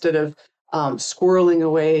it instead of squirreling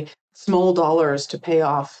away small dollars to pay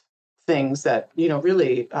off things that,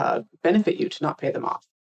 really benefit you to not pay them off.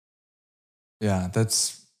 Yeah,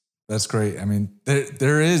 that's great. I mean,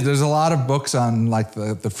 there's a lot of books on like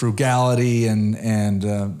the frugality and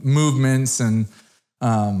movements and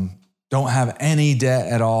don't have any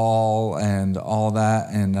debt at all and all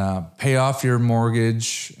that, and pay off your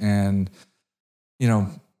mortgage, and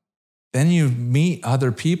then you meet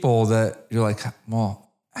other people that you're like,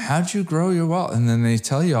 well, how'd you grow your wealth? And then they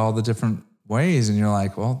tell you all the different ways, and you're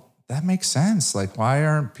like, well, that makes sense. Like, why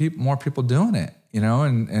aren't more people doing it?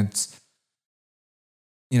 And it's.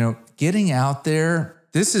 Getting out there,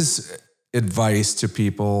 this is advice to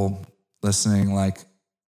people listening. Like,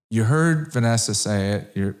 you heard Vanessa say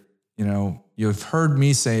it, you've heard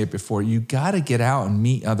me say it before. You got to get out and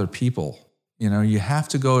meet other people. You have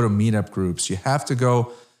to go to meetup groups. You have to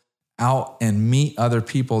go out and meet other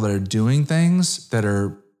people that are doing things that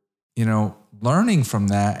are, learning from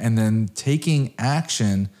that and then taking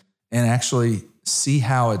action and actually see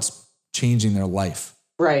how it's changing their life.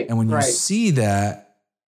 Right. And when you see that,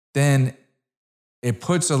 then it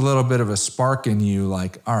puts a little bit of a spark in you,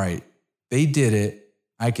 like, all right, they did it,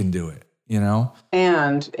 I can do it,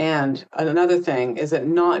 And another thing is that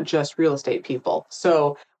not just real estate people.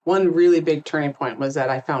 So one really big turning point was that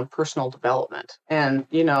I found personal development. And,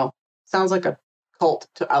 sounds like a cult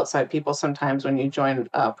to outside people sometimes when you join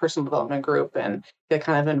a personal development group and get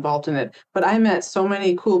kind of involved in it. But I met so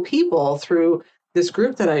many cool people through this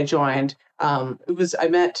group that I joined. I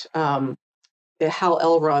met Hal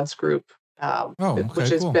Elrod's group,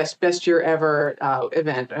 which is cool. best year ever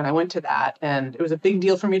event. And I went to that, and it was a big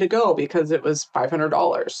deal for me to go because it was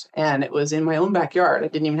 $500 and it was in my own backyard. I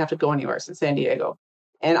didn't even have to go anywhere. It's in San Diego.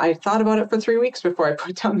 And I thought about it for 3 weeks before I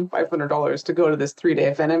put down the $500 to go to this 3-day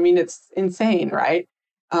event. I mean, it's insane, right?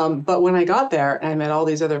 But when I got there and I met all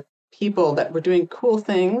these other people that were doing cool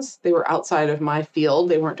things, they were outside of my field.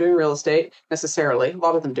 They weren't doing real estate necessarily. A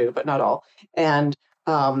lot of them do, but not all. And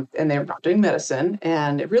they're not doing medicine.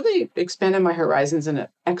 And it really expanded my horizons in an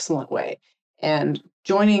excellent way. And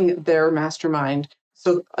joining their mastermind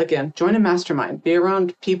So again, join a mastermind, be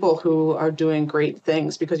around people who are doing great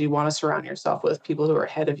things, because you want to surround yourself with people who are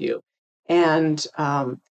ahead of you. And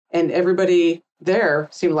everybody there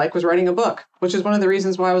seemed like was writing a book, which is one of the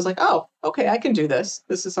reasons why I was like, oh, okay, I can do this.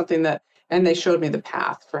 This is something that, and they showed me the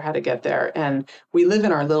path for how to get there. And we live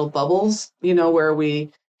in our little bubbles, where we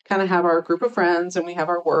kind of have our group of friends and we have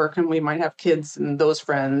our work and we might have kids and those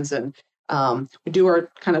friends, and we do our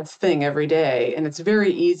kind of thing every day. And it's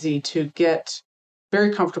very easy to get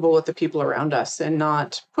very comfortable with the people around us and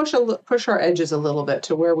not push our edges a little bit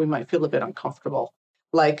to where we might feel a bit uncomfortable.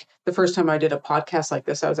 Like the first time I did a podcast like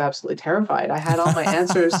this, I was absolutely terrified. I had all my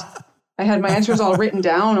answers. I had my answers all written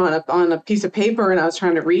down on a piece of paper, and I was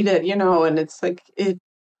trying to read it, and it's like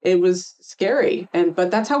it was scary.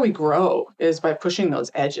 But that's how we grow, is by pushing those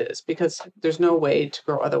edges, because there's no way to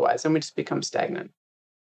grow otherwise, and we just become stagnant.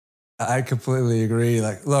 I completely agree.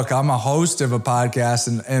 Like, look, I'm a host of a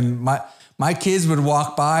podcast, and my kids would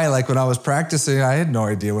walk by, like when I was practicing, I had no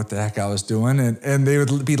idea what the heck I was doing. And they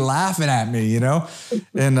would be laughing at me,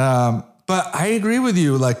 And, but I agree with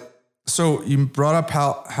you. Like, so you brought up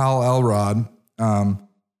Hal Elrod.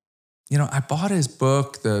 I bought his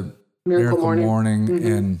book, The Miracle Morning,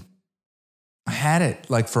 and I had it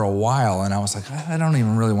like for a while. And I was like, I don't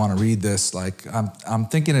even really want to read this. Like, I'm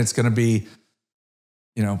thinking it's going to be,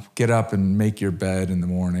 get up and make your bed in the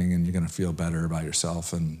morning and you're going to feel better about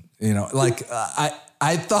yourself. And,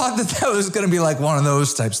 I thought that was going to be like one of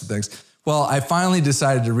those types of things. Well, I finally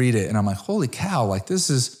decided to read it and I'm like, holy cow, like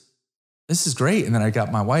this is great. And then I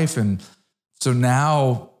got my wife. And so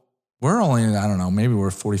now we're only, I don't know, maybe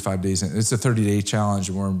we're 45 days in. It's a 30-day challenge.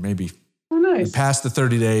 And we're maybe past the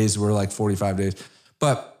 30 days. We're like 45 days,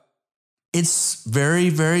 but it's very,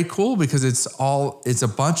 very cool because it's a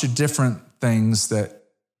bunch of different things that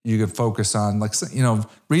you could focus on, like,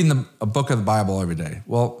 reading a book of the Bible every day.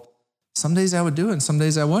 Well, some days I would do it and some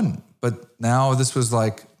days I wouldn't. But now this was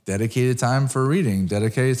like dedicated time for reading,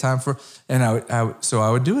 dedicated time and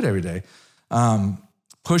I would do it every day.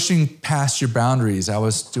 Pushing past your boundaries. I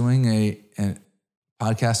was doing a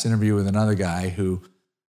podcast interview with another guy who,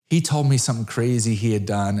 he told me something crazy he had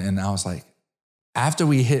done. And I was like, after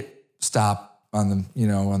we hit stop on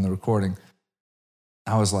the recording,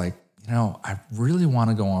 I was like, I really want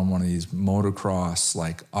to go on one of these motocross,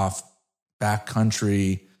 like off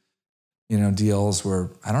backcountry, deals where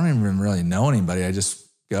I don't even really know anybody. I just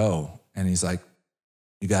go. And he's like,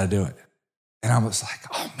 you got to do it. And I was like,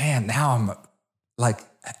 oh man, now I'm like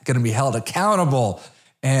going to be held accountable,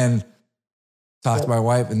 and talked to my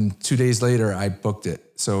wife. And 2 days later I booked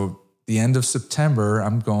it. So the end of September,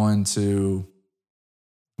 I'm going to,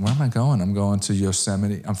 where am I going? I'm going to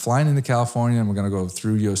Yosemite. I'm flying into California and we're going to go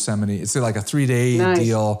through Yosemite. It's like a 3-day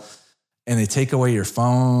deal, and they take away your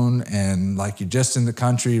phone and like you're just in the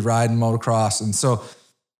country riding motocross. And so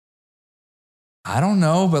I don't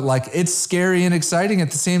know, but like it's scary and exciting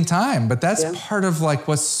at the same time. But that's part of like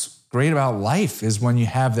what's great about life, is when you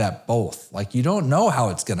have that both. Like you don't know how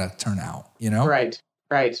it's going to turn out, Right.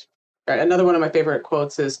 Another one of my favorite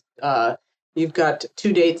quotes is, you've got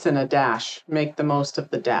 2 dates and a dash. Make the most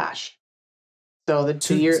of the dash. So the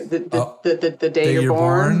day you're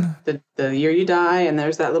born, the year you die, and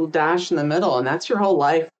there's that little dash in the middle, and that's your whole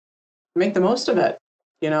life. Make the most of it,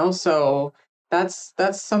 So that's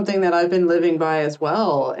something that I've been living by as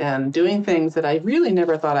well, and doing things that I really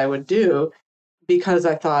never thought I would do because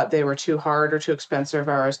I thought they were too hard or too expensive,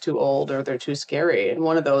 or I was too old, or they're too scary. And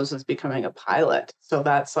one of those is becoming a pilot. So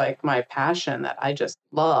that's like my passion that I just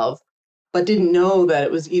love, but didn't know that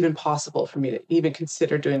it was even possible for me to even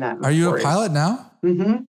consider doing that. Are you a pilot now?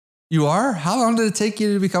 Mm-hmm. You are? How long did it take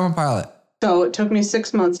you to become a pilot? So it took me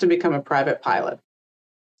 6 months to become a private pilot.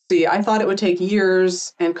 See, I thought it would take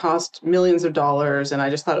years and cost millions of dollars, and I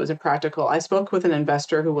just thought it was impractical. I spoke with an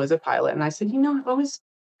investor who was a pilot, and I said, I've always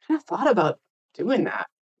kind of thought about doing that.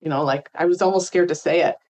 Like I was almost scared to say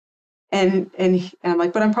it. And I'm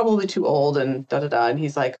like, but I'm probably too old and da-da-da. And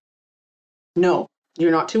he's like, no,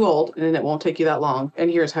 you're not too old and it won't take you that long. And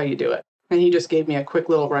here's how you do it. And he just gave me a quick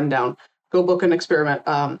little rundown. Go book an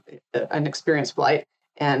experience flight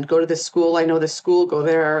and go to this school. I know this school, go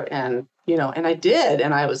there. And, and I did.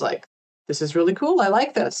 And I was like, this is really cool. I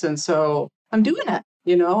like this. And so I'm doing it,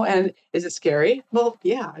 and is it scary? Well,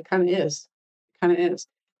 yeah, it kind of is.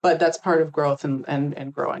 But that's part of growth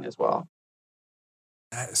and growing as well.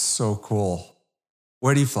 That is so cool.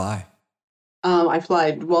 Where do you fly? I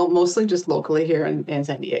fly, mostly just locally here in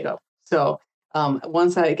San Diego. So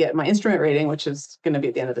once I get my instrument rating, which is going to be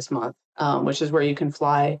at the end of this month, which is where you can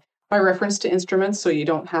fly by reference to instruments, so you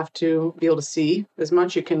don't have to be able to see as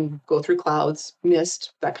much. You can go through clouds,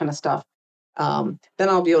 mist, that kind of stuff. Then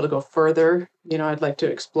I'll be able to go further I'd like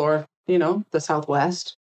to explore, the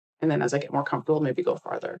Southwest. And then as I get more comfortable, maybe go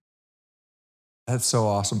farther. That's so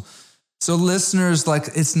awesome. So listeners, like,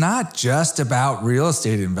 it's not just about real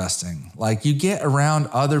estate investing. Like, you get around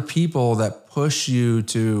other people that push you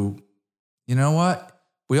to, you know what?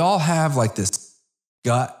 We all have like this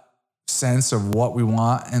gut sense of what we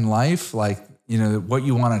want in life, like, what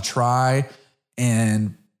you want to try.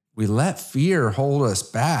 And we let fear hold us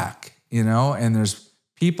back, and there's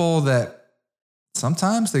people that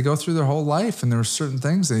sometimes they go through their whole life and there are certain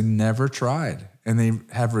things they never tried and they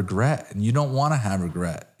have regret, and you don't want to have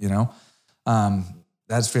regret,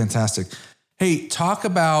 That's fantastic. Hey, talk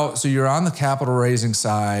about, so you're on the capital raising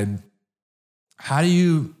side. How do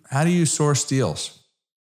you source deals?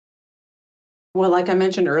 Well, like I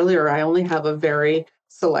mentioned earlier, I only have a very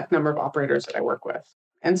select number of operators that I work with.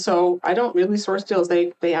 And so I don't really source deals.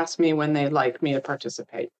 They ask me when they'd like me to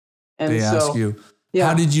participate. And they ask you,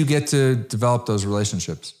 how did you get to develop those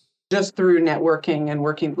relationships? Just through networking and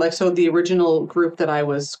working. Like, so the original group that I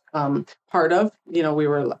was part of, we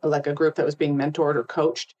were like a group that was being mentored or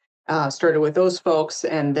coached, started with those folks.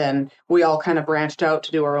 And then we all kind of branched out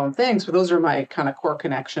to do our own things. So those are my kind of core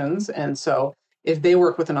connections. And so if they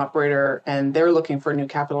work with an operator and they're looking for new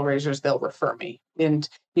capital raisers, they'll refer me. And,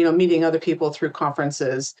 meeting other people through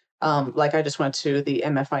conferences, like I just went to the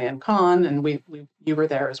MFIN Con, and you were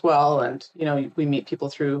there as well. And, we meet people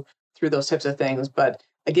through those types of things. But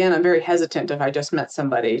again, I'm very hesitant if I just met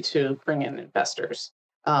somebody to bring in investors,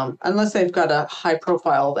 unless they've got a high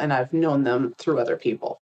profile and I've known them through other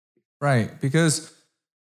people. Right. Because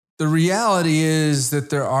the reality is that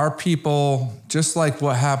there are people, just like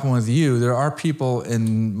what happened with you, there are people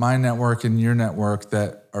in my network and your network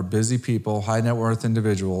that are busy people, high net worth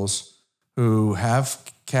individuals who have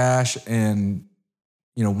cash and,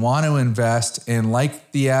 want to invest and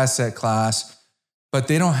like the asset class, but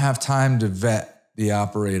they don't have time to vet the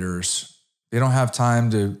operators. They don't have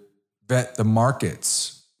time to vet the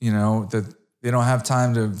markets, that they don't have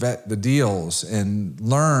time to vet the deals and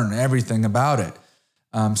learn everything about it.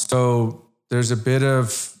 So there's a bit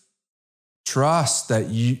of trust that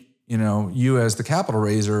you as the capital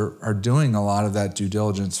raiser are doing a lot of that due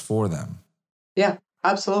diligence for them. Yeah,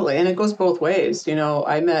 absolutely. And it goes both ways.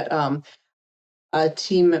 I met a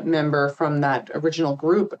team member from that original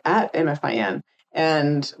group at MFIN,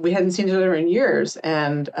 and we hadn't seen each other in years.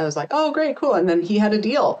 And I was like, oh, great, cool. And then he had a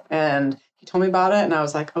deal and he told me about it. And I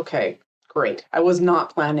was like, okay, great. I was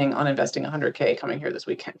not planning on investing $100K coming here this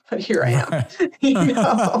weekend, but here I am.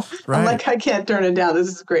 Right. Right. I'm like, I can't turn it down. This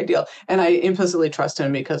is a great deal. And I implicitly trust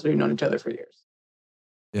him because we've known each other for years.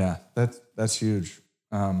 Yeah, that's huge.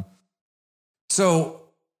 So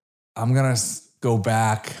I'm going to go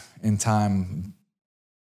back in time.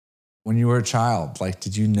 When you were a child, like,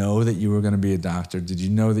 did you know that you were going to be a doctor? Did you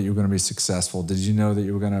know that you were going to be successful? Did you know that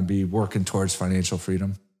you were going to be working towards financial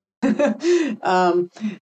freedom?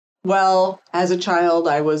 Well, as a child,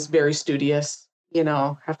 I was very studious.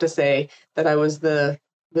 Have to say that I was the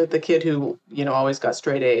kid who, always got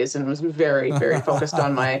straight A's and was very, very focused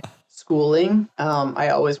on my schooling. I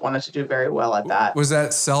always wanted to do very well at that. Was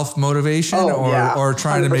that self-motivation or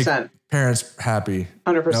trying 100%. To make parents happy?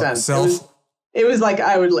 100%. No, it was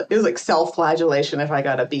like self-flagellation if I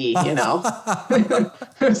got a B, It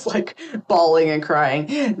was like bawling and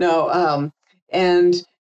crying. No, and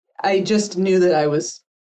I just knew that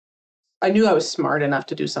I knew I was smart enough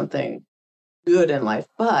to do something good in life,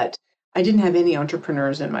 but I didn't have any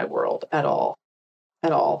entrepreneurs in my world at all.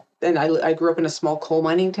 And I grew up in a small coal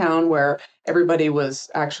mining town where everybody was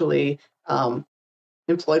actually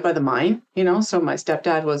employed by the mine, so my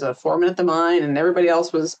stepdad was a foreman at the mine and everybody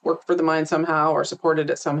else worked for the mine somehow or supported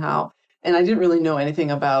it somehow. And I didn't really know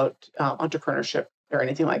anything about entrepreneurship or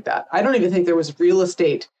anything like that. I don't even think there was real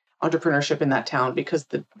estate entrepreneurship in that town because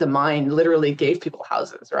the mine literally gave people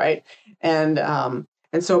houses, right? And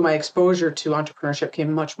so my exposure to entrepreneurship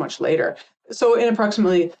came much, much later. So in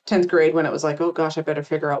approximately 10th grade, when it was like, oh gosh, I better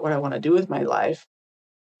figure out what I want to do with my life,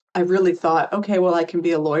 I really thought, okay, well, I can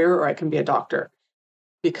be a lawyer or I can be a doctor,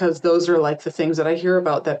 because those are like the things that I hear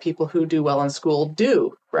about that people who do well in school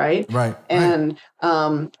do, right? Right. And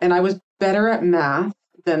I was better at math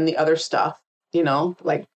than the other stuff,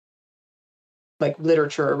 like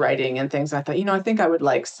literature or writing and things. I thought, I think I would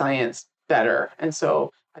like science better. And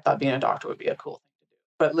so I thought being a doctor would be a cool thing to do.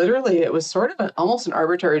 But literally, it was sort of almost an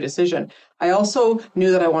arbitrary decision. I also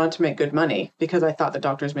knew that I wanted to make good money because I thought the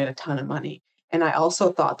doctors made a ton of money. And I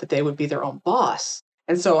also thought that they would be their own boss.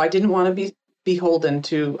 And so I didn't want to be beholden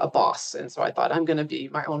to a boss. And so I thought, I'm going to be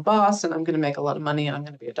my own boss and I'm going to make a lot of money and I'm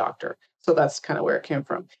going to be a doctor. So that's kind of where it came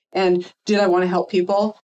from. And did I want to help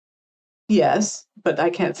people? Yes, but I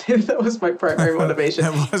can't say that was my primary motivation.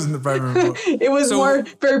 That wasn't the primary motivation. It was more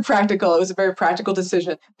very practical. It was a very practical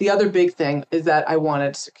decision. The other big thing is that I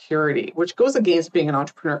wanted security, which goes against being an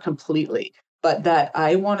entrepreneur completely, but that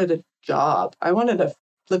I wanted a job. I wanted a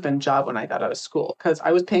flipping job when I got out of school because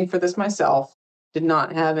I was paying for this myself, did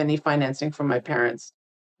not have any financing from my parents.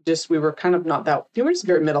 We were kind of not that, we were just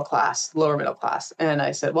very middle class, lower middle class. And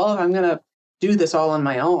I said, well, if I'm going to do this all on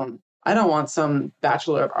my own, I don't want some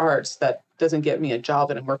Bachelor of Arts that doesn't get me a job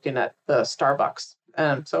and I'm working at the Starbucks.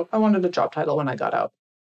 So I wanted a job title when I got out.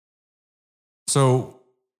 So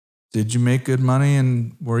did you make good money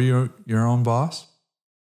and were you your own boss?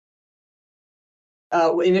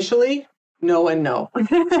 Initially, no and no.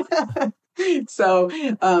 So,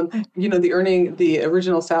 the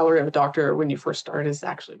original salary of a doctor when you first start is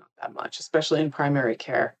actually not that much, especially in primary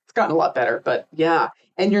care. It's gotten a lot better, but yeah.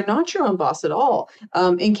 And you're not your own boss at all.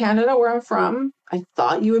 In Canada, where I'm from, I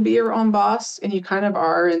thought you would be your own boss, and you kind of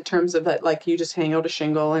are in terms of that, like you just hang out a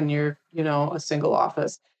shingle and you're, a single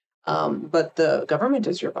office. But the government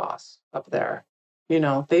is your boss up there.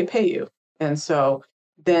 They pay you. And so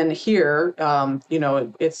then here,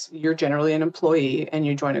 you're generally an employee and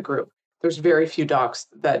you join a group. There's very few docs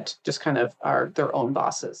that just kind of are their own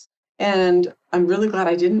bosses. And I'm really glad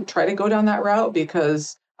I didn't try to go down that route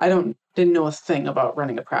because I didn't know a thing about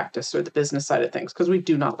running a practice or the business side of things because we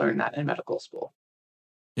do not learn that in medical school.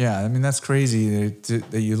 Yeah, I mean, that's crazy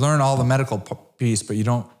that you learn all the medical piece, but you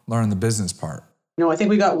don't learn the business part. I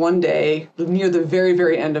think we got one day near the very,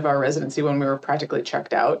 very end of our residency when we were practically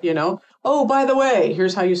checked out, oh, by the way,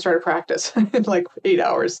 here's how you start a practice in like 8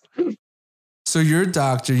 hours. So you're a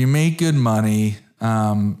doctor, you make good money,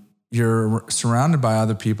 you're surrounded by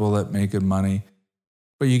other people that make good money,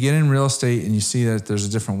 but you get in real estate and you see that there's a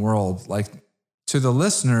different world. Like to the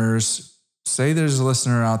listeners, say there's a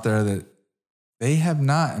listener out there that they have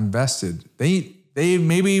not invested. They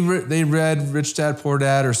read Rich Dad, Poor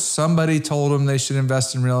Dad, or somebody told them they should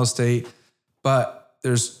invest in real estate, but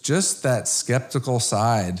there's just that skeptical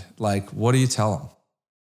side. Like, what do you tell them?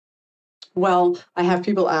 Well, I have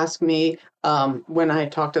people ask me when I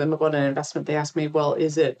talk to them about an investment, they ask me, well,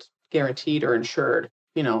 is it guaranteed or insured?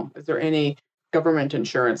 Is there any government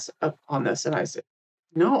insurance on this? And I say,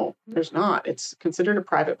 no, there's not. It's considered a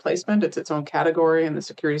private placement. It's its own category in the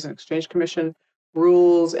Securities and Exchange Commission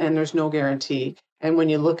rules, and there's no guarantee. And when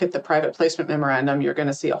you look at the private placement memorandum, you're going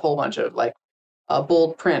to see a whole bunch of like a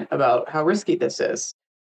bold print about how risky this is.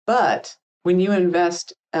 But when you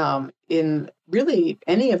invest in really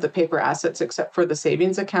any of the paper assets except for the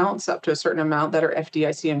savings accounts up to a certain amount that are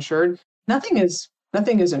FDIC insured, nothing is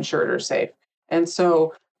insured or safe. And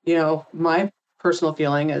so, my personal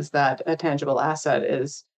feeling is that a tangible asset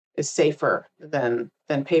is safer than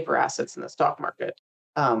paper assets in the stock market,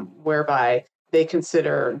 whereby they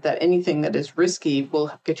consider that anything that is risky will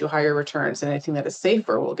get you higher returns and anything that is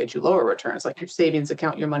safer will get you lower returns, like your savings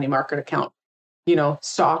account, your money market account,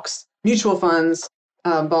 stocks, mutual funds,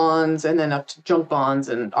 bonds, and then up to junk bonds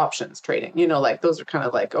and options trading. Those are kind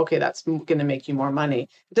of like, okay, that's going to make you more money.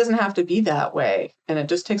 It doesn't have to be that way. And it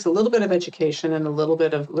just takes a little bit of education and a little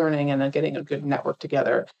bit of learning and getting a good network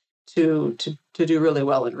together to do really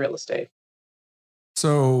well in real estate.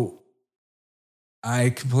 So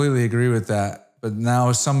I completely agree with that. But now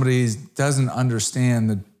if somebody doesn't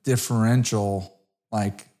understand the differential,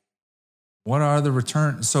 like what are the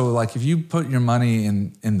returns? So like if you put your money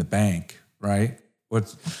in the bank, right?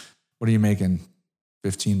 What are you making?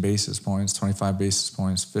 15 basis points, 25 basis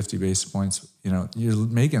points, 50 basis points, you're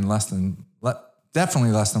making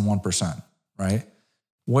definitely less than 1%, right?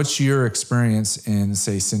 What's your experience in,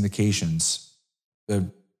 say, syndications,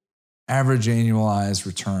 the average annualized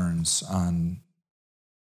returns on?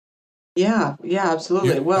 Yeah,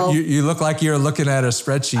 absolutely. You look like you're looking at a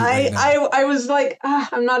spreadsheet right now. I was like,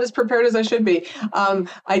 I'm not as prepared as I should be.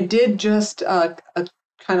 I did just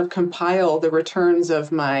kind of compile the returns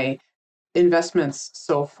of my investments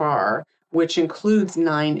so far, which includes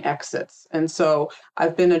 9 exits. And so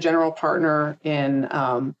I've been a general partner in,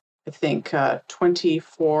 I think,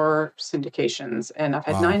 24 syndications, and I've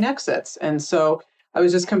had 9 exits. And so I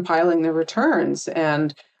was just compiling the returns,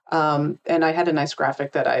 and I had a nice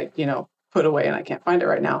graphic that I, put away, and I can't find it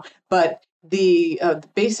right now. But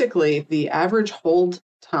basically the average hold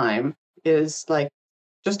time is like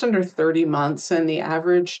just under 30 months, and the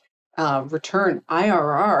average return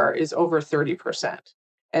IRR is over 30%.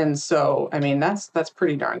 And so, I mean, that's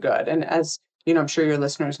pretty darn good. And as I'm sure your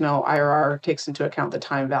listeners know, IRR takes into account the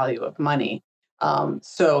time value of money.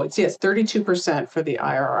 So it's 32% for the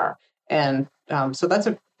IRR, and so that's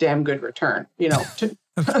a damn good return.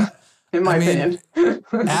 in my opinion.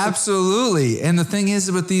 Absolutely. And the thing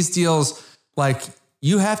is with these deals, like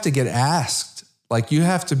you have to get asked, like you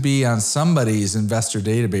have to be on somebody's investor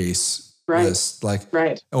database list, like,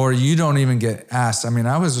 or you don't even get asked. I mean,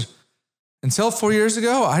 until 4 years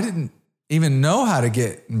ago, I didn't even know how to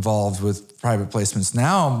get involved with private placements.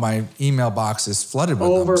 Now my email box is flooded with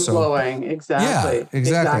overflowing. Them. So,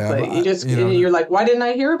 exactly. You just, you're like, why didn't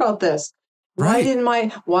I hear about this? Right.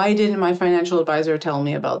 Why didn't my financial advisor tell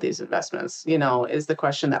me about these investments? Is the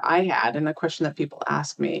question that I had and the question that people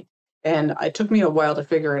ask me. And it took me a while to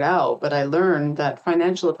figure it out, but I learned that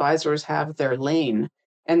financial advisors have their lane,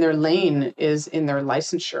 and their lane is in their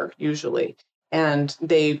licensure usually. And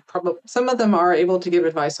some of them are able to give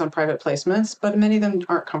advice on private placements, but many of them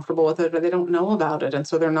aren't comfortable with it or they don't know about it. And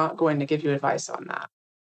so they're not going to give you advice on that.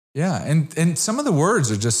 Yeah. And some of the words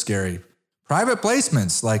are just scary. Private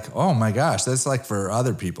placements, like, oh my gosh, that's like for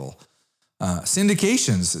other people.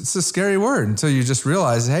 Syndications, it's a scary word until you just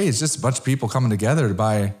realize, hey, it's just a bunch of people coming together to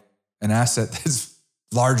buy an asset that's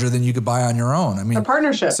larger than you could buy on your own. I mean, a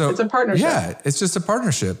partnership. So, it's a partnership. Yeah, it's just a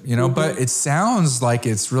partnership, but it sounds like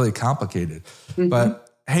it's really complicated. Mm-hmm. But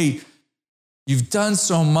hey, you've done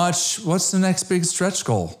so much. What's the next big stretch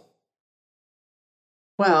goal?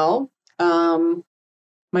 Well,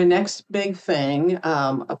 my next big thing,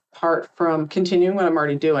 apart from continuing what I'm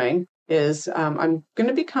already doing, is I'm going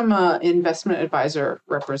to become an investment advisor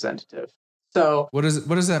representative. So what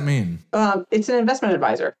does that mean? It's an investment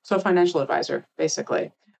advisor, so a financial advisor,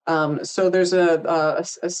 basically. So there's a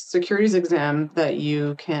securities exam that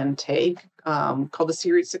you can take called the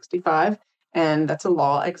Series 65, and that's a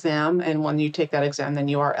law exam. And when you take that exam, then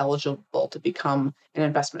you are eligible to become an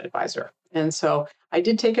investment advisor. And so I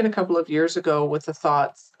did take it a couple of years ago with the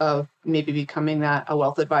thoughts of maybe becoming a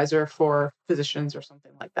wealth advisor for physicians or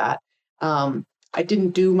something like that. I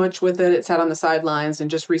didn't do much with it. It sat on the sidelines,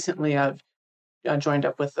 and just recently I've joined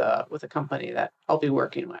up with a company that I'll be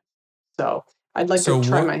working with. So I'd like to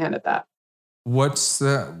try my hand at that. What's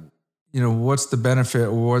the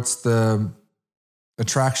benefit? What's the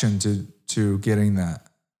attraction to getting that?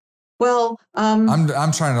 Well,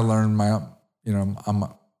 I'm trying to learn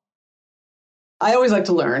I always like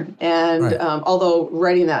to learn. And although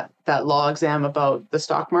writing that law exam about the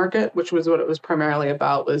stock market, which was what it was primarily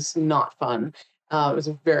about, was not fun. It was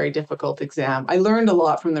a very difficult exam. I learned a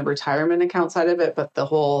lot from the retirement account side of it, but the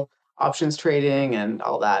whole options trading and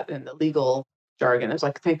all that and the legal jargon, I was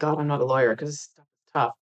like, thank God I'm not a lawyer because this stuff is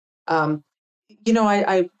tough.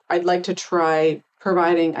 I'd like to try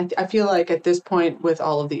providing, I feel like at this point with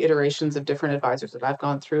all of the iterations of different advisors that I've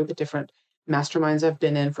gone through, the different masterminds I've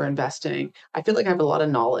been in for investing, I feel like I have a lot of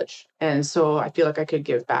knowledge. And so I feel like I could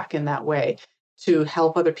give back in that way to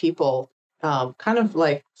help other people kind of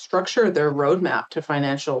like structure their roadmap to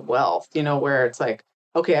financial wealth, where it's like,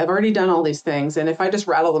 okay, I've already done all these things. And if I just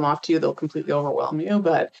rattle them off to you, they'll completely overwhelm you.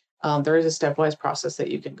 But there is a stepwise process that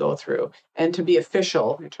you can go through. And to be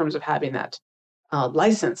official in terms of having that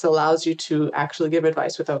license allows you to actually give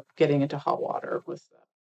advice without getting into hot water with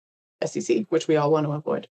SEC, which we all want to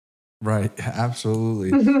avoid. Right.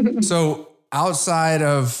 Absolutely. So outside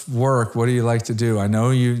of work, what do you like to do? I know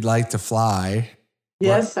you like to fly.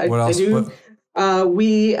 Yes, I do.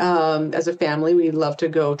 We, as a family, we love to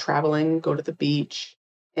go traveling, go to the beach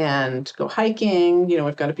and go hiking.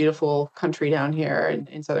 We've got a beautiful country down here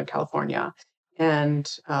in Southern California.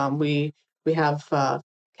 And we have a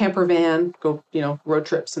camper van, go, road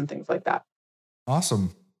trips and things like that.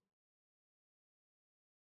 Awesome.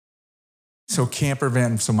 So camper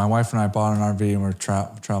van. So my wife and I bought an RV and we're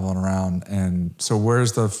traveling around. And so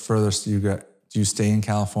where's the furthest you get? Do you stay in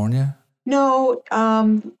California? No.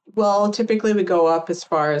 Well, typically we go up as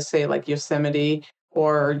far as say like Yosemite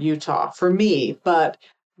or Utah for me, but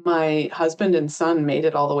my husband and son made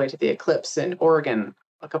it all the way to the Eclipse in Oregon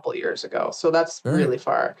a couple of years ago. So that's really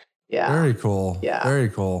far. Yeah. Very cool. Yeah. Very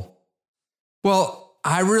cool. Well,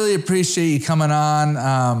 I really appreciate you coming on.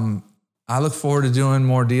 I look forward to doing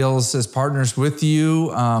more deals as partners with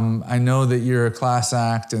you. I know that you're a class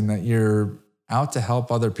act and that you're out to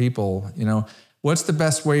help other people. What's the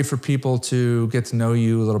best way for people to get to know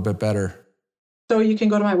you a little bit better? So you can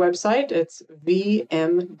go to my website. It's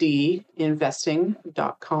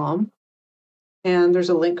vmdinvesting.com. And there's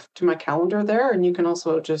a link to my calendar there. And you can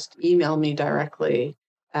also just email me directly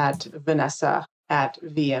at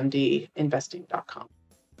vanessa@vmdinvesting.com.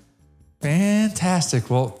 Fantastic.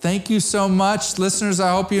 Well, thank you so much. Listeners,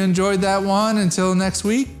 I hope you enjoyed that one. Until next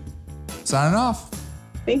week, signing off.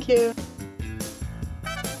 Thank you.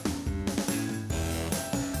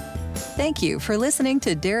 Thank you for listening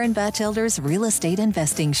to Darren Batchelder's Real Estate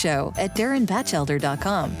Investing Show at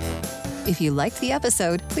darrenbatchelder.com. If you liked the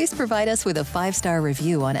episode, please provide us with a 5-star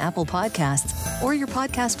review on Apple Podcasts or your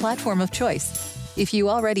podcast platform of choice. If you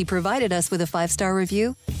already provided us with a 5-star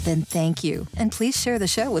review, then thank you, and please share the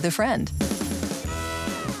show with a friend.